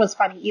Scheer was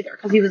funny either.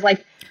 Cause he was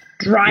like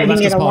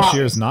driving it along. Paul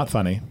Scheer's not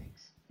funny.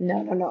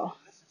 No.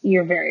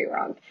 You're very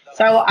wrong.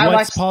 So I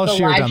watched Paul the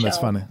Scheer live done show. that's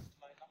funny?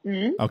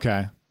 Mm-hmm.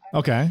 Okay.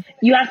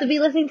 You have to be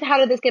listening to How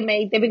Did This Get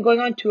Made. They've been going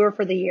on tour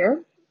for the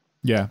year.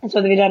 Yeah. And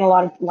so they've done a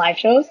lot of live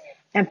shows.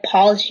 And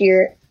Paul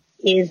Scheer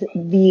is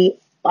the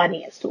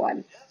funniest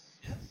one.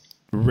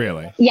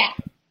 Really? Yeah.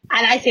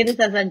 And I say this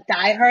as a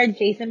diehard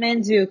Jason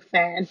Mantzoukas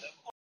fan.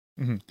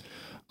 Mm-hmm.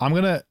 I'm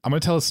gonna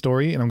tell a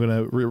story, and I'm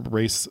gonna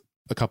erase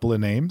a couple of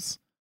names.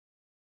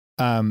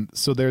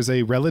 So there's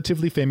a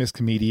relatively famous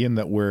comedian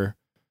that we're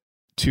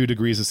 2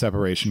 degrees of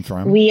separation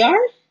from. We are?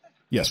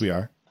 Yes, we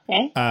are.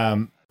 Okay.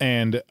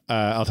 And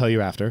I'll tell you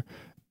after.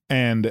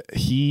 And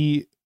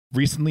he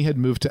recently had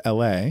moved to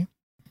LA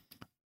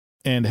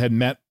and had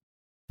met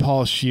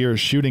Paul Scheer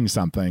shooting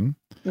something.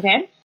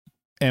 Okay.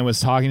 And was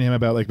talking to him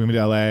about like moving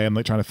to LA and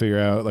like trying to figure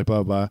out like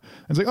blah, blah. And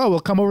it's like, oh, well,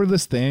 come over to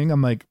this thing.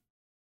 I'm like,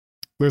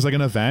 there's like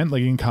an event,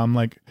 like you can come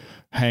like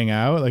hang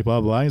out, like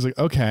blah, blah. He's like,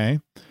 okay.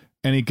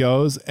 And he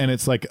goes and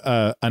it's like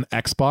an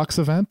Xbox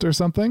event or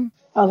something.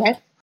 Okay.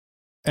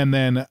 And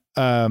then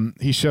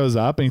he shows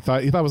up and he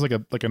thought it was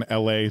like an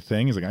LA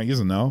thing. He's like, he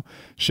doesn't know.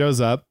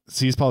 Shows up,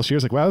 sees Paul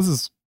Scheer's like, wow, this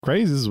is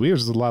crazy. This is weird.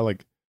 There's a lot of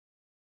like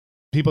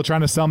people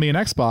trying to sell me an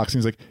Xbox. And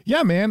he's like,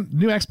 yeah, man,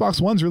 new Xbox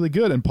One's really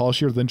good. And Paul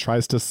Scheer then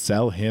tries to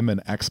sell him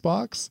an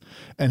Xbox.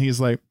 And he's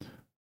like,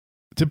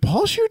 did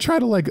Paul Scheer try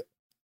to like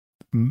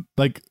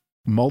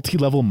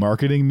multi-level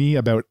marketing me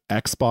about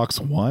Xbox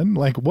One?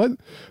 Like, what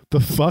the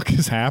fuck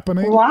is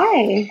happening?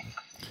 Why?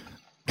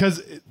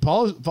 Because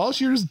Paul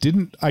Scheer's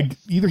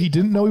either he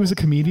didn't know he was a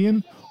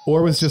comedian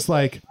or was just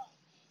like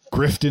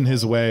grifting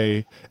his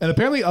way. And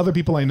apparently other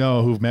people I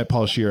know who've met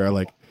Paul Scheer are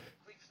like,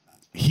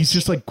 he's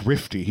just like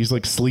grifty. He's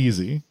like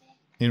sleazy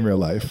in real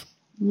life.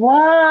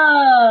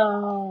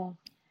 Whoa.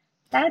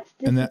 That's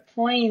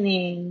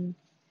disappointing.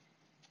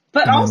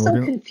 But also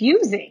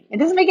confusing. It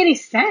doesn't make any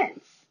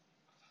sense.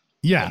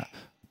 Yeah.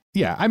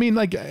 Yeah. I mean,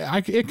 like,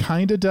 it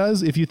kind of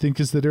does if you think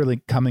that are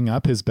like coming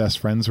up. His best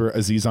friends were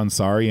Aziz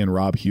Ansari and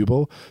Rob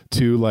Hubel.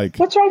 To like,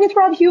 what's wrong with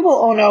Rob Hubel?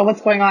 Oh no,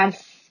 what's going on?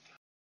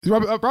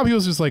 Rob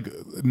Hubel's just like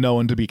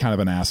known to be kind of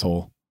an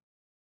asshole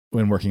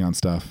when working on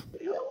stuff.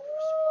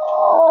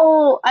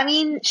 Oh, I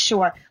mean,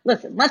 sure.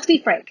 Listen, let's be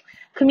frank.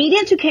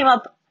 Comedians who came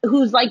up,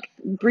 whose like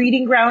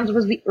breeding grounds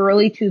was the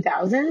early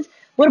 2000s.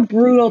 What a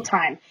brutal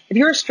time. If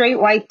you're a straight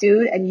white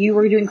dude and you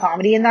were doing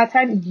comedy in that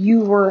time, you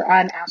were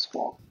an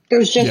asshole.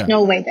 There's just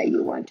no way that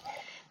you weren't.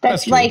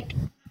 That's like,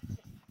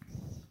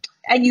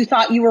 and you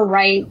thought you were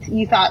right.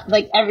 You thought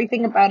like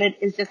everything about it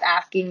is just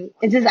asking.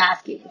 It's just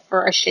asking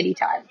for a shitty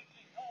time.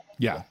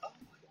 Yeah.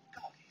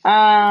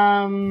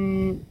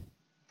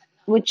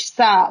 Which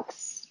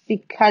sucks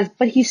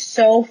but he's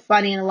so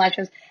funny in the live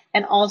shows.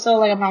 And also,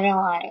 like, I'm not gonna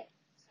lie,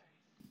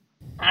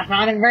 I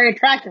found him very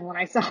attractive when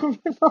I saw him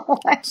in the live.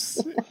 I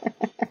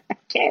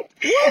can't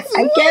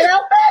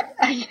help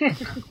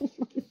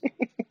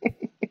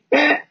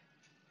it.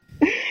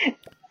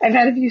 I've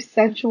had a few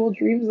sexual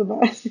dreams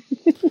about it.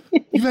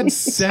 You've had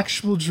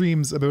sexual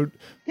dreams about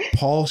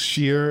Paul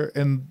Scheer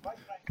and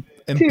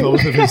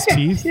both of his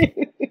teeth?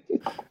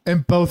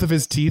 And both of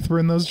his teeth were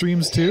in those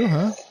dreams too,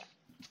 huh?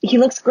 He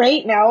looks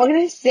great now. What can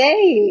I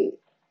say?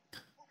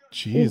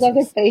 Jesus. He's got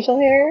the facial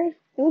hair.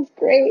 He looks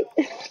great.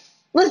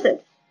 Listen,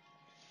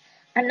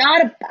 I'm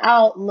not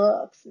about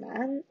looks,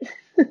 man.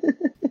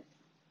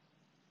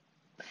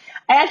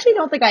 I actually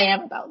don't think I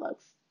am about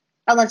looks.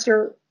 Unless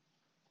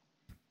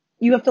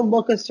you have to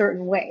look a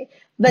certain way.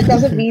 That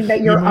doesn't mean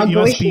that you're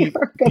ugly.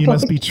 You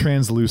must be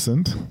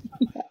translucent.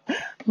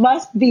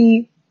 Must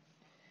be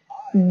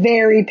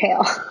very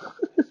pale.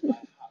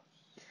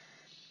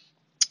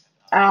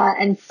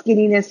 And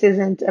skinniness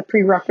isn't a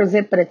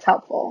prerequisite, but it's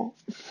helpful.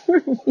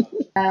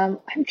 I'm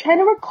trying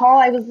to recall,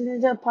 I was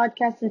listening to a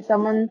podcast and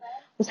someone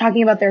was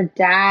talking about their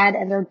dad,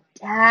 and their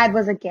dad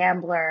was a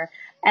gambler.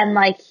 And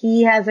like,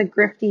 he has a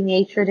grifty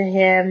nature to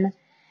him.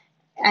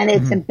 And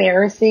it's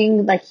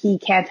embarrassing. Like, he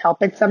can't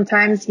help it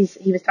sometimes.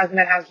 He was talking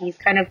about how he's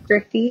kind of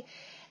grifty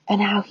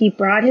and how he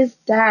brought his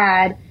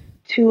dad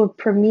to a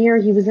premiere.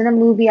 He was in a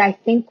movie, I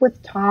think,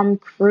 with Tom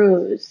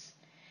Cruise.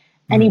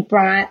 And he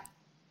brought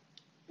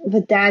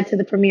the dad to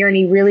the premiere, and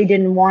he really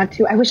didn't want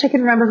to. I wish I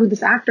could remember who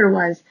this actor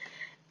was.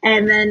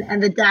 And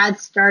the dad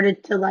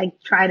started to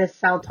like try to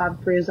sell Tom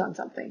Cruise on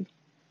something.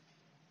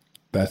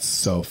 That's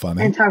so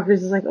funny. And Tom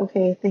Cruise is like,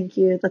 okay, thank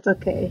you. That's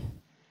okay.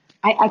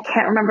 I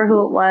can't remember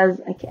who it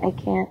was. I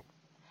can't.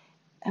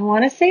 I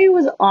want to say it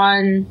was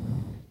on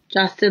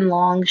Justin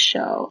Long's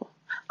show.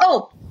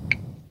 Oh,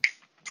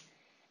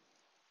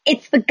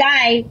 it's the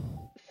guy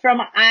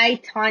from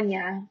I,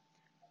 Tonya.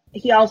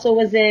 He also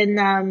was in,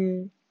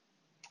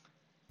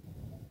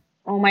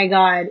 oh my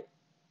God,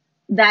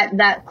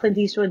 that Clint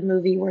Eastwood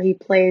movie where he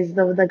plays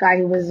the guy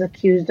who was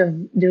accused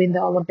of doing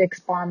the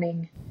Olympics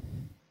bombing.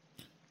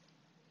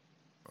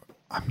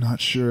 I'm not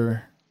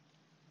sure.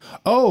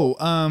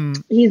 Oh,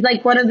 he's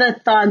like one of the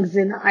thugs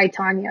in I,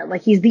 Tonya.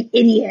 Like, he's the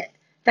idiot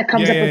that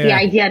comes up with the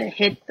idea to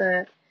hit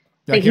the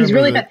thing. He's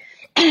really bad.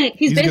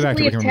 He's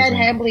basically, if Ted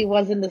Hambley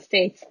was in the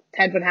States,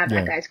 Ted would have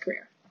that guy's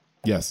career.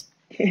 Yes.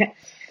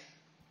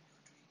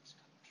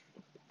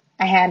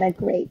 I had a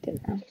great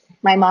dinner.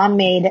 My mom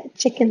made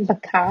chicken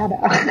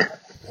piccata.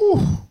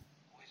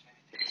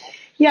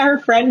 Yeah, her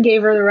friend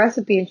gave her the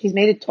recipe and she's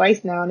made it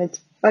twice now and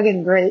it's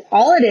fucking great.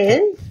 All it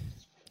is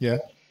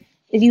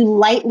is you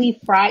lightly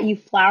fry, you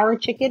flour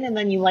chicken and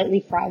then you lightly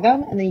fry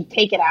them and then you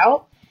take it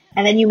out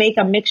and then you make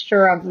a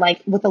mixture of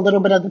like with a little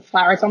bit of the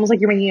flour. It's almost like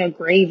you're making a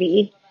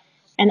gravy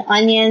and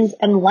onions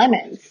and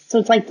lemons. So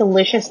it's like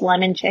delicious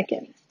lemon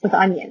chicken with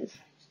onions.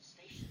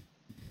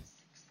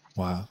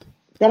 Wow.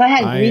 Then I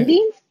had green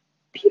beans.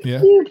 Pew, Yeah.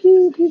 pew,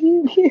 pew,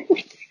 pew, pew,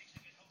 pew.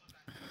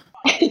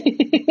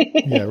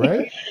 Yeah,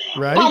 right?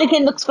 Right?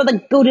 Paddington looks for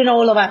the good in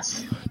all of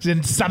us.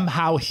 Then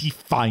somehow he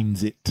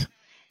finds it.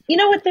 You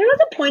know what? There was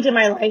a point in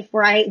my life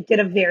where I did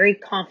a very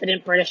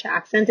confident British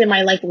accent in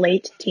my like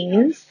late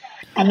teens,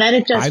 and then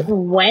it just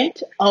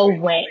went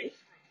away.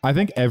 I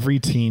think every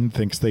teen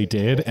thinks they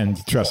did,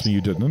 and trust me,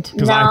 you didn't.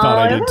 Because No, I thought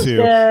I it did was too.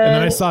 good. And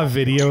then I saw a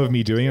video of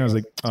me doing it, and I was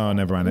like, oh,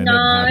 never mind. I didn't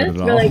have it I at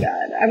was all. really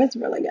good. I was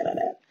really good at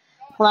it.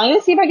 Well, I'm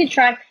gonna see if I can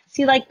try.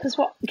 See, like,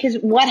 because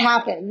what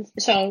happens?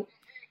 So,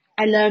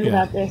 I learned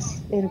about this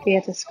in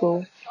theater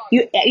school.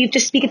 You have to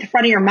speak at the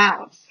front of your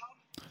mouth,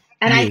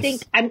 and I Yes.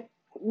 think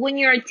when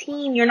you're a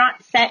teen, you're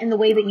not set in the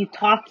way that you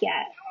talk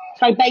yet.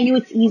 So I bet you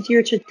it's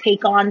easier to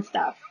take on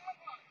stuff.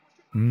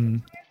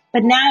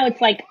 But now it's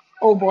like,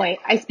 oh boy,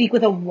 I speak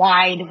with a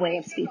wide way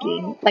of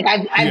speaking. Like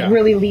I've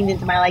really leaned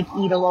into my like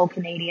eat a little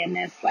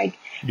Canadianness, like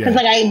because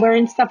like I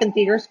learned stuff in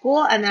theater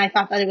school, and then I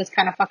thought that it was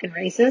kind of fucking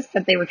racist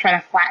that they were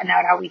trying to flatten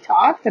out how we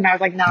talked, and I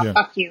was like, nah,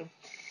 fuck you.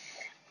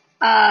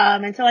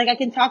 And so like I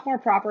can talk more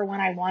proper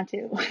when I want to,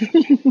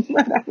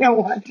 when I don't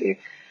want to.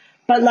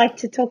 But like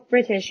to talk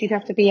British, you'd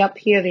have to be up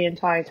here the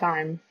entire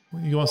time.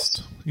 You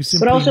must. You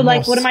simply But also, like,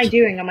 must. what am I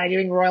doing? Am I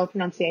doing royal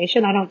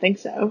pronunciation? I don't think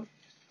so.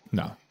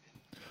 No.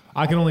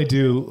 I can only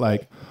do,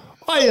 like,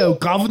 "Hiyo,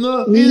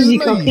 governor, Easy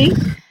is cookie. me."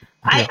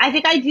 I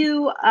think I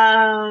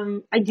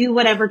do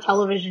whatever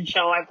television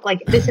show I've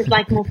like. This is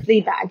like more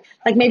Fleabag.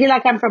 Like maybe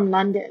like I'm from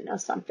London or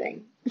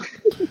something.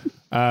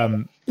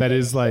 That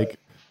is, like,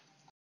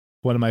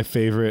 one of my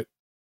favorite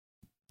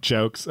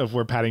jokes of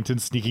where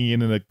Paddington's sneaking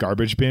in a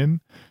garbage bin.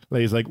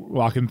 Like, he's, like,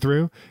 walking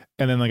through.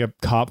 And then like a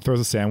cop throws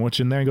a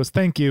sandwich in there and goes,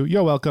 "Thank you,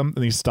 you're welcome."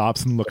 And he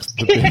stops and looks at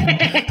the bin.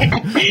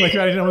 Like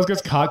Paddington almost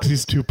gets caught because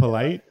he's too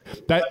polite.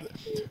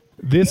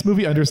 This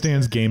movie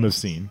understands game of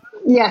scene.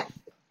 Yeah,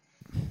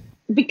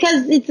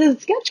 because it's a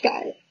sketch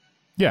guy.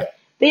 Yeah.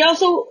 They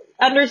also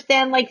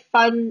understand like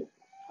fun.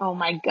 Oh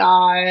my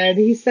god,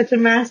 he's such a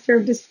master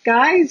of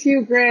disguise,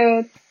 Hugh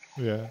Grant.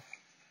 Yeah.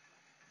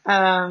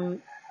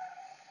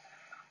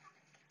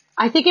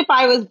 I think if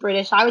I was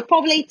British, I would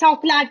probably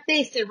talk like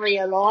this in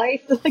real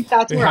life. Like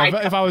that's where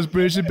If I was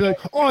British, I'd be like,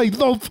 "I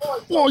love,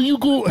 oh, you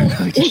go."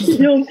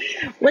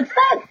 What's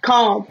that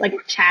called? Like a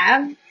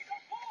chav?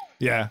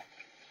 Yeah.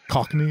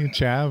 Cockney,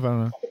 chav, I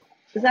don't know.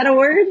 Is that a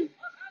word?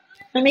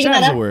 I'm making that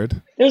Chav's up. a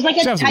word. There's like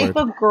a Chav's a type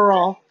word. of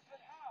girl.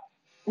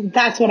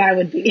 That's what I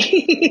would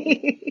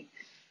be.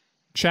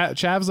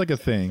 Chav's like a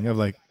thing of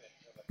like,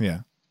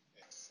 yeah.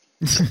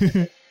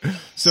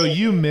 So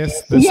you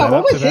missed the Yeah,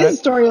 setup what to was that. his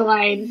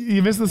storyline?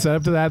 You missed the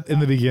setup to that in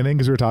the beginning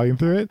because we were talking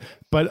through it,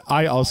 but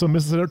I also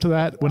missed the setup to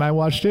that when I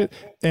watched it,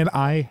 and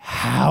I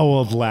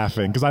howled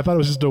laughing because I thought it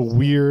was just a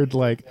weird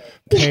like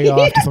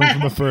payoff to something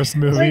from the first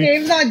movie. My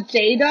name's not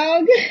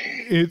J-Dog.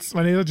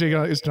 My name is Jake.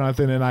 It's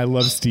Jonathan, and I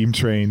love steam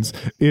trains.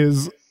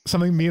 Is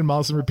something me and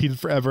Molson repeated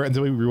forever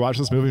until we rewatched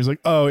this movie. It was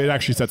like, oh, it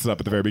actually sets it up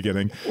at the very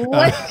beginning.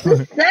 What's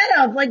the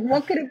setup? Like,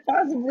 what could it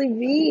possibly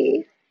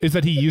be? Is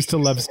that he used to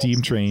love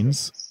steam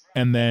trains,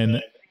 and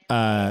then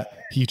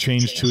he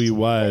changed who he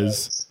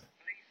was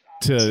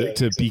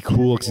to be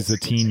cool because he's a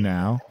teen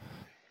now,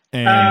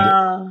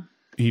 and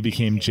he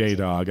became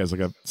J-Dog as like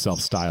a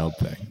self-styled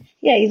thing.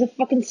 Yeah, he's a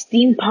fucking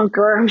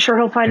steampunker. I'm sure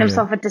he'll find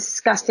himself a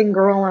disgusting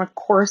girl in a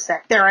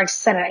corset. There, I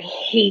said it. I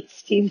hate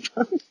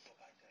steampunk.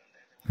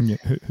 Me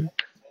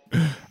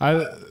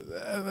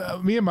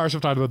and Marsha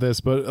have talked about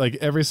this, but like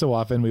every so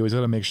often, we always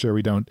got to make sure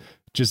we don't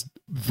just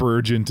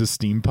verge into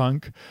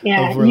steampunk.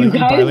 Yeah, where, you like,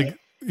 guys. buy, like,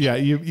 yeah,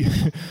 you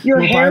Your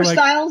we'll buy, like,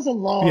 hairstyles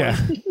alone. Yeah,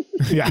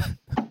 yeah.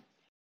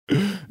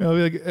 It'll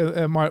be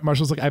like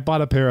Marshall's like, I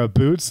bought a pair of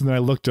boots, and then I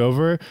looked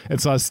over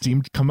and saw a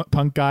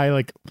steampunk guy.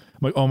 Like, I'm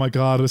like, oh my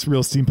god, this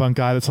real steampunk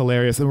guy. That's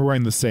hilarious. And we're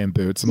wearing the same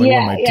boots. I'm like,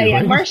 what am I doing?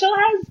 Yeah. Marshall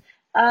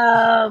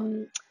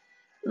has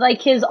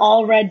like his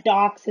all red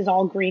docs, his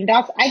all green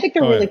docs. I think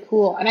they're really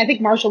cool, and I think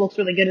Marshall looks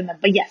really good in them.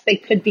 But yes, they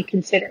could be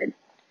considered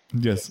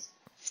Yes.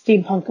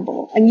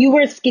 steampunkable. And you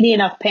wear skinny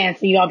enough pants,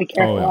 so you gotta be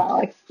careful,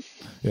 Alex.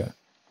 Yeah.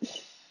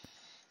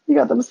 You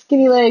got them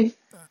skinny legs.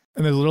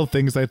 And there's little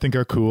things I think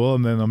are cool,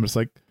 and then I'm just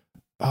like,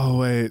 oh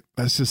wait,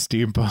 that's just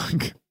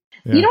steampunk.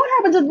 Yeah. You know what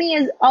happens with me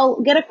is I'll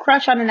get a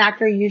crush on an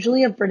actor,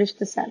 usually of British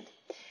descent,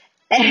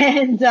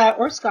 and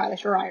or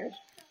Scottish or Irish.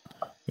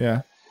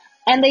 Yeah.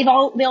 And they'll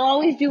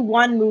always do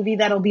one movie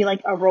that'll be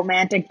like a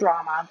romantic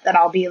drama that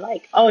I'll be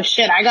like, oh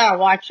shit, I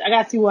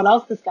gotta see what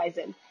else this guy's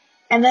in.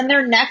 And then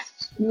their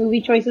next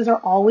movie choices are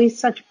always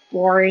such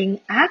boring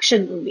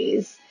action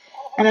movies.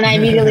 And then I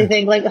immediately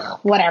think like, ugh,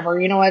 whatever,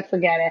 you know what,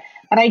 forget it.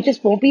 And I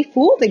just won't be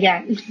fooled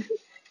again.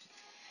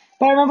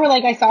 But I remember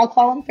like I saw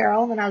Colin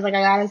Farrell and I was like,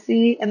 I gotta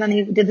see. And then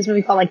he did this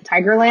movie called like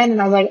Tigerland, and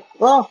I was like,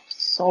 oh,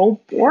 so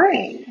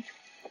boring.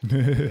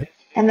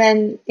 And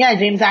then, yeah,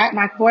 James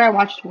McAvoy, I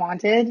watched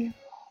Wanted.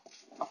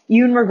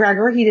 Ewan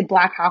McGregor, he did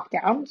Black Hawk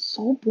Down.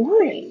 So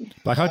boring.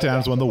 Black Hawk Down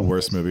is one of the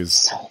worst movies.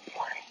 So boring.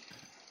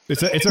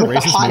 It's a With the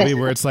racist movie hottest-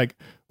 where it's like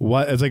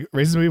what? It's like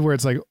racist movie where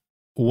it's like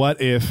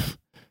what if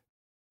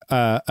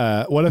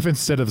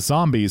instead of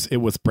zombies it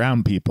was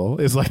brown people?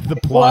 Is like the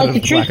plot Well, of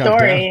it's a true Black Hawk Down.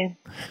 story.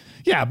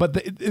 Yeah, but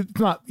it's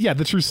not. Yeah,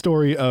 the true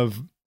story of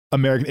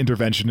American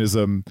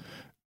interventionism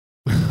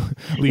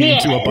leading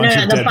to a bunch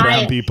of dead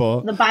brown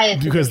people The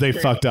bias because is they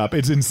true. fucked up.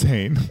 It's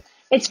insane.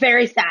 It's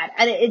very sad,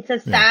 and it's a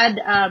sad.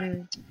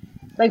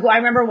 Like I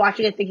remember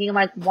watching it, thinking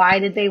like, why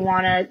did they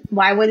want to?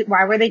 Why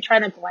were they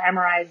trying to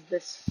glamorize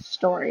this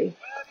story?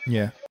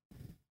 Yeah,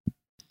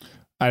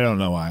 I don't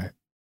know why.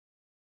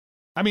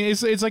 I mean,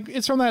 it's like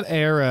it's from that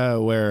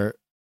era where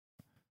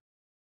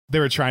they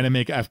were trying to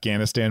make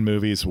Afghanistan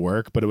movies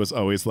work, but it was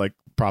always like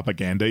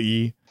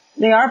propaganda-y.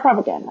 They are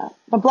propaganda,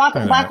 but Black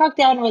I know. Hawk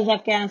Down was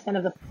Afghanistan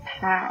of the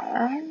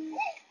past.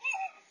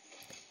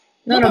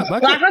 No, No,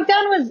 but Black Hawk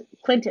Down was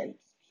Clinton.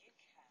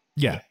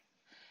 Yeah,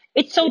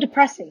 It's so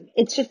depressing.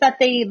 It's just that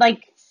they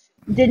like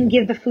didn't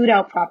give the food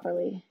out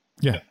properly.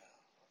 yeah,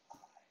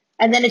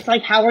 And then it's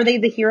like, how are they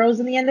the heroes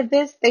in the end of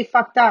this? They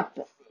fucked up.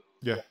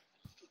 yeah.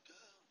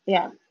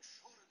 Yeah.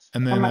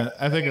 And then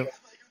I think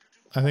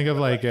of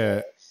like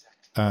I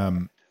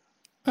don't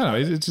know.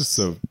 It's just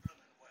so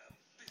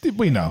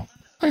we know.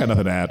 I got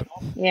nothing to add.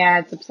 Yeah,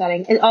 it's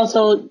upsetting. And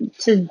also,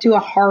 to do a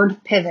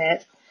hard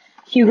pivot,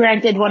 Hugh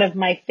Grant did one of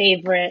my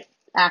favorite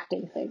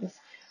acting things,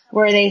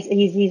 where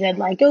he said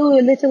like, "Oh,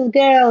 a little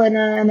girl and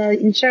an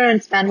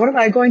insurance man. What am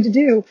I going to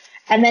do?"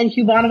 And then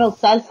Hugh Bonneville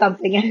says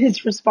something, and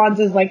his response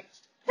is like,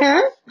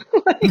 "Huh?"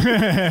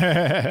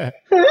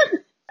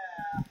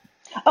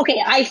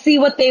 Okay, I see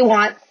what they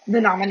want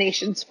the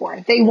nominations for.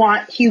 They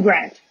want Hugh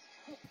Grant.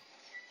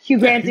 Hugh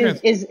Grant Hugh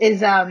Grant.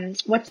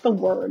 is what's the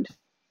word?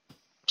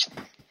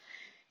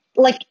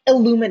 Like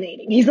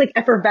illuminating. He's like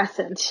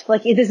effervescent.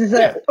 Like this is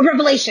a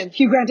revelation.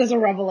 Hugh Grant is a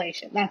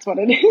revelation. That's what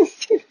it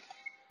is.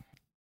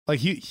 Like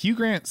Hugh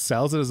Grant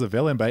sells it as a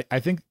villain, but I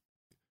think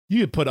you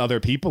could put other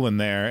people in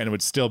there and it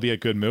would still be a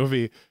good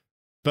movie.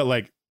 But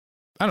like,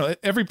 I don't know,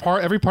 every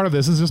part of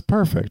this is just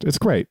perfect. It's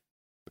great.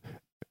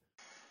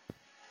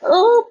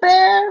 Oh,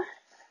 bear.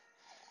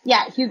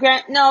 Yeah, Hugh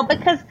Grant. No,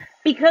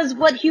 because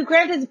what Hugh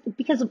Grant is,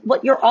 because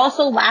what you're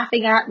also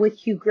laughing at with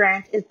Hugh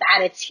Grant is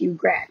that it's Hugh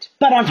Grant.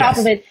 But on top Yes.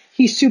 of it,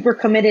 he's super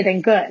committed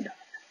and good.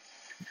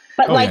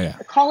 But Oh, like yeah.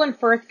 Colin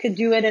Firth could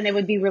do it, and it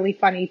would be really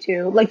funny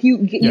too. Like you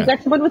Yeah.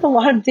 got someone with a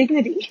lot of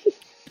dignity.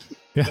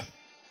 Yeah.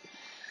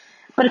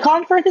 But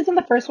Colin Firth is in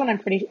the first one. I'm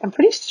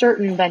pretty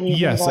certain that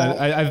he's Yes, involved.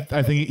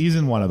 I think he's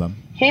in one of them.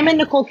 Him and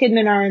Nicole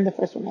Kidman are in the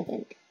first one, I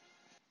think.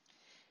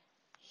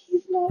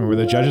 He's not. Or were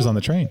the judges on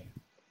the train?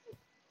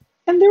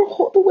 And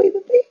the way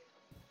that they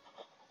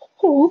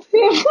hold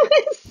him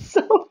is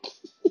so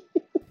cute.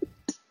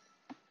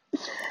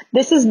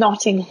 This is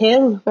Notting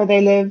Hill, where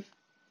they live.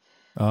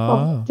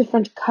 Oh,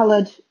 Different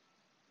colored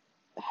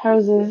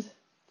houses.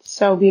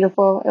 So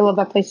beautiful. I love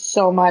that place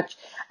so much.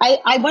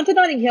 I went to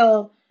Notting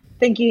Hill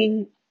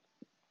thinking,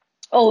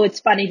 oh, it's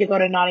funny to go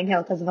to Notting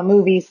Hill because of the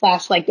movie /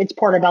 like it's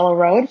Portobello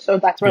Road. So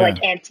that's where Yeah.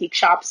 like antique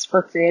shops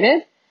were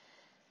created.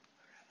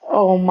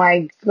 Oh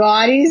my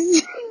God,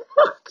 he's so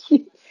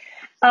cute.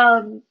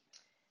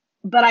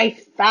 But I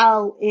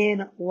fell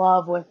in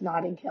love with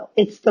Notting Hill.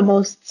 It's the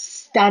most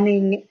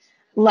stunning,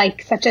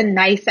 like such a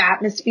nice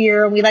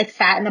atmosphere. We like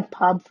sat in a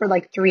pub for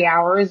like 3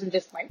 hours and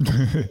just like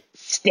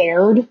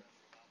stared.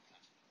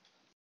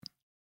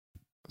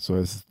 so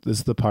this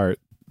is the part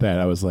that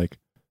I was like,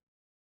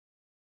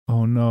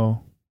 oh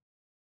no.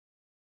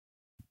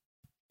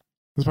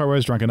 This part where I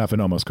was drunk enough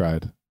and almost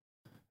cried.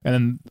 And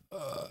then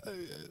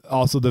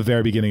also the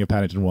very beginning of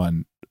Paddington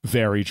 1,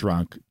 very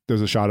drunk.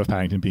 There's a shot of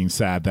Paddington being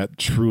sad that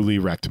truly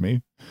wrecked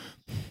me.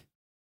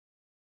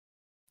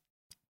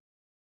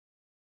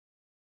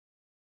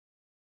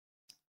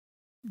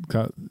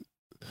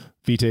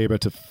 Vita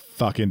about to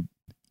fucking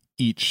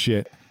eat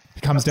shit.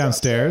 He comes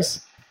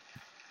downstairs.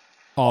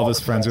 All of his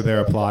friends are there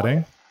applauding.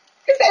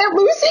 Is Aunt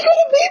Lucy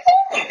gonna be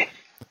there?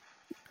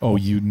 Oh,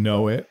 you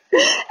know it.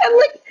 And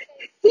like,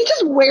 he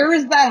just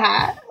wears that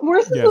hat.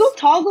 Where's his Yes. little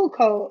toggle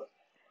coat?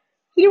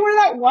 He didn't wear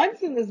that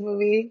once in this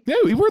movie. Yeah,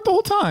 we were the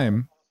whole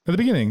time at the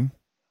beginning.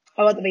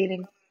 Oh, at the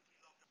beginning.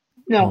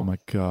 No. Oh my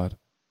god.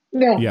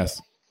 No.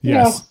 Yes.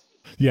 Yes.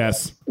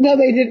 Yes. No,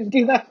 they didn't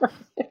do that for her.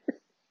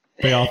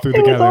 They all threw It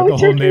was together. always The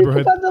whole her dream to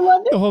neighborhood. come to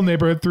London. The whole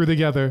neighborhood threw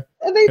together.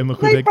 And they, And look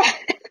who they- they cried.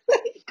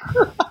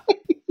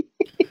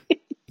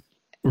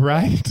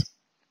 Right?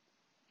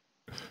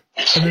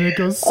 And then it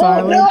goes Oh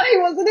silent. no, I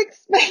wasn't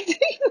expecting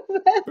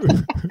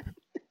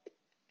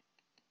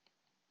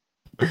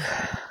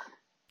that.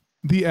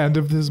 The end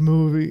of this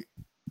movie.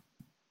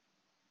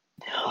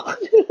 Oh,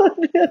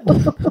 no.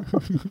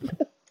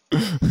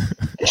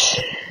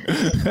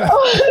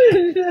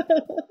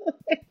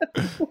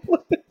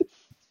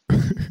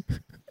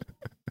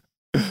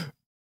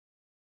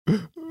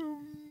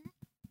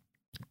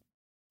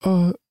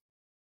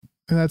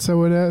 And that's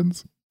how it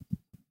ends.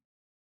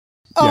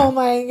 Oh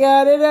my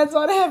God, and that's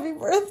on Happy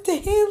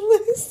Birthday,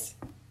 Lucy.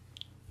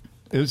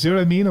 See what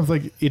I mean? I was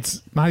like,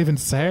 it's not even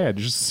sad.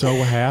 You're just so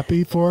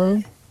happy for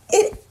him.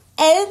 It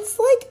ends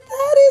like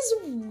that is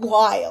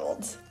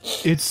wild.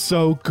 It's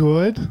so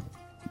good.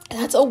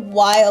 That's a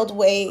wild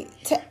way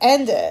to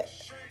end it.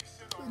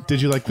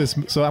 Did you like this?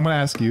 So I'm going to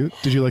ask you,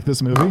 did you like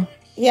this movie?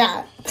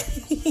 Yeah.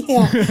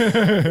 Yeah.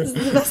 This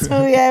is the best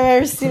movie I've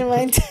ever seen in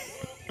my entire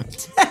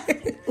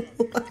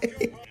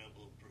life.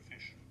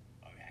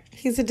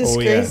 He's a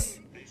disgrace.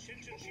 Oh,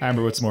 yeah.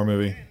 Amber Whitmore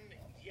movie.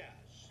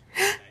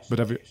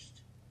 But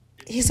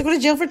he has to go to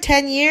jail for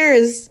 10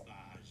 years.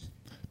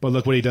 But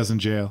look what he does in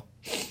jail.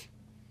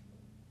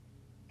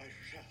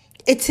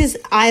 It's his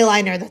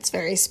eyeliner that's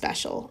very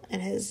special in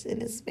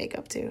his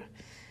makeup too.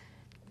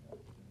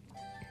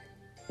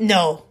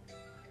 No.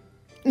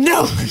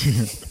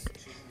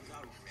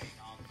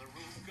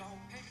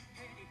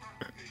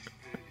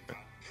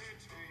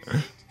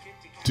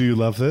 Do you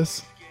love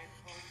this?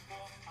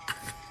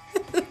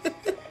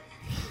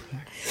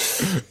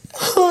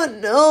 Oh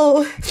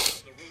no.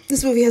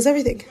 This movie has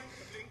everything.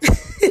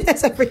 It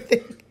has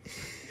everything.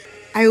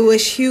 I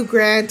wish Hugh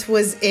Grant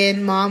was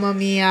in Mamma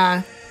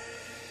Mia.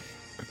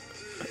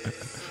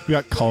 We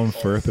got Colin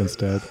Firth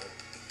instead.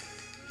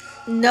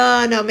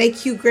 No, make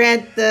Hugh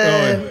Grant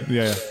the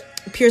yeah.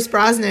 Pierce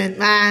Brosnan.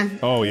 Man.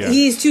 Oh, yeah.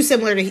 He's too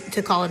similar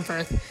to Colin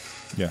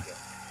Firth. Yeah.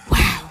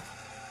 Wow.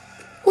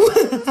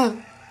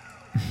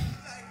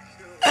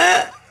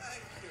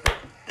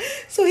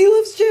 So he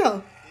loves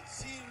jail.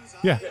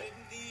 Yeah.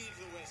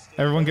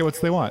 Everyone get what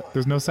they want.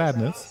 There's no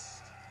sadness.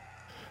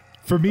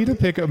 For me to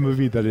pick a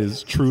movie that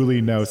is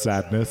truly no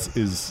sadness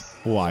is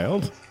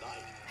wild.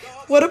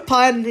 What a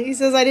pun. He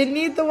says, I didn't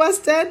need the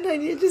West End. I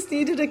just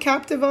needed a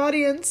captive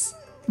audience.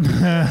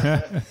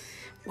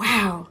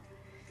 Wow.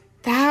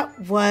 That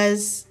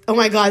was... Oh,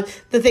 my God.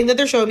 The thing that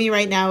they're showing me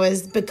right now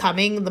is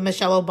Becoming, the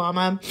Michelle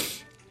Obama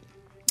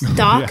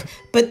doc. Yeah.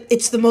 But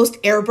it's the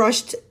most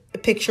airbrushed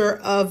picture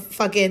of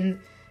fucking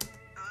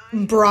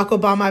Barack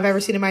Obama I've ever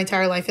seen in my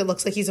entire life. It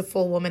looks like he's a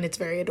full woman. It's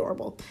very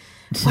adorable.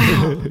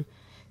 Wow.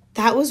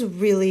 That was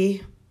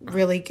really,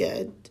 really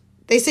good.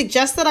 They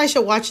suggest that I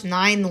should watch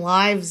 9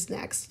 Lives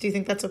next. Do you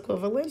think that's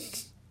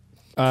equivalent?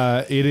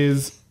 It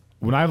is.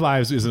 When I Have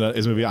Lives is a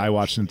movie I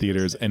watched in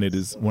theaters, and it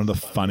is one of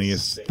the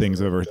funniest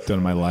things I've ever done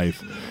in my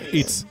life.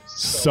 It's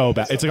so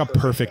bad. It's like a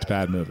perfect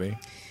bad movie.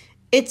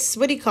 It's,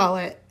 what do you call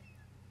it?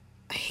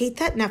 I hate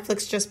that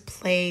Netflix just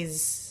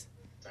plays.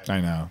 I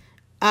know.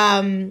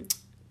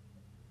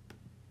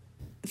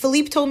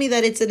 Philippe told me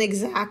that it's an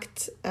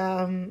exact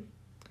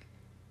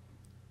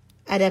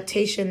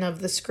adaptation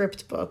of the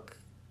script book.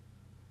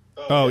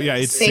 Oh, yeah,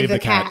 it's Save the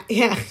Cat.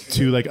 Yeah.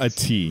 To like a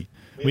T.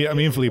 Me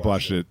and Philippe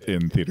watched it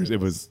in theaters. It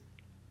was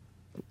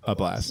a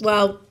blast.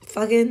 Well,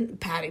 fucking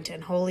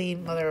Paddington. Holy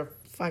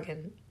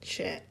motherfucking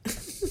shit.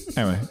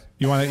 Anyway,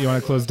 you want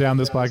to close down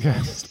this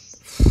podcast?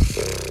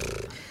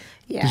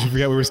 Yeah. Did you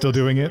forget we were still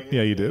doing it?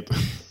 Yeah, you did.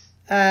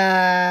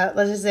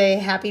 Let's just say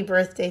happy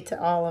birthday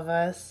to all of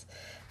us.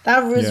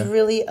 That was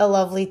really a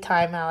lovely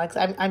time, Alex.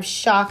 I'm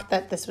shocked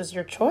that this was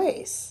your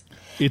choice.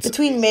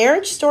 Between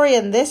Marriage Story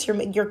and this,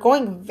 you're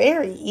going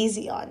very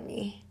easy on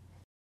me.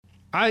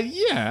 I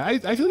feel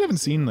like I haven't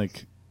seen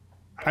like.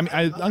 I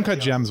mean, Uncut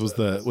Gems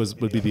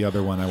would be the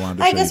other one I wanted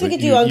to. I guess we could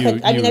do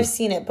Uncut. I mean, I've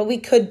seen it, but we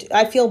could.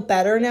 I feel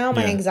better now.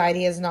 My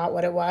anxiety is not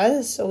what it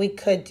was, so we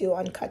could do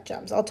Uncut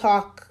Gems. I'll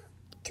talk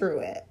through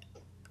it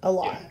a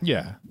lot.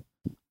 Yeah.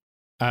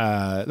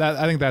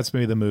 I think that's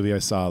maybe the movie I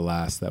saw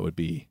last that would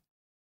be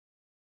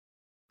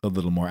a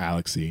little more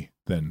Alexy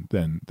than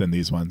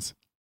these ones.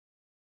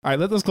 All right,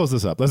 let's close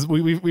this up.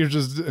 We're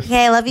just.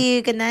 Okay, I love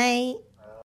you. Good night.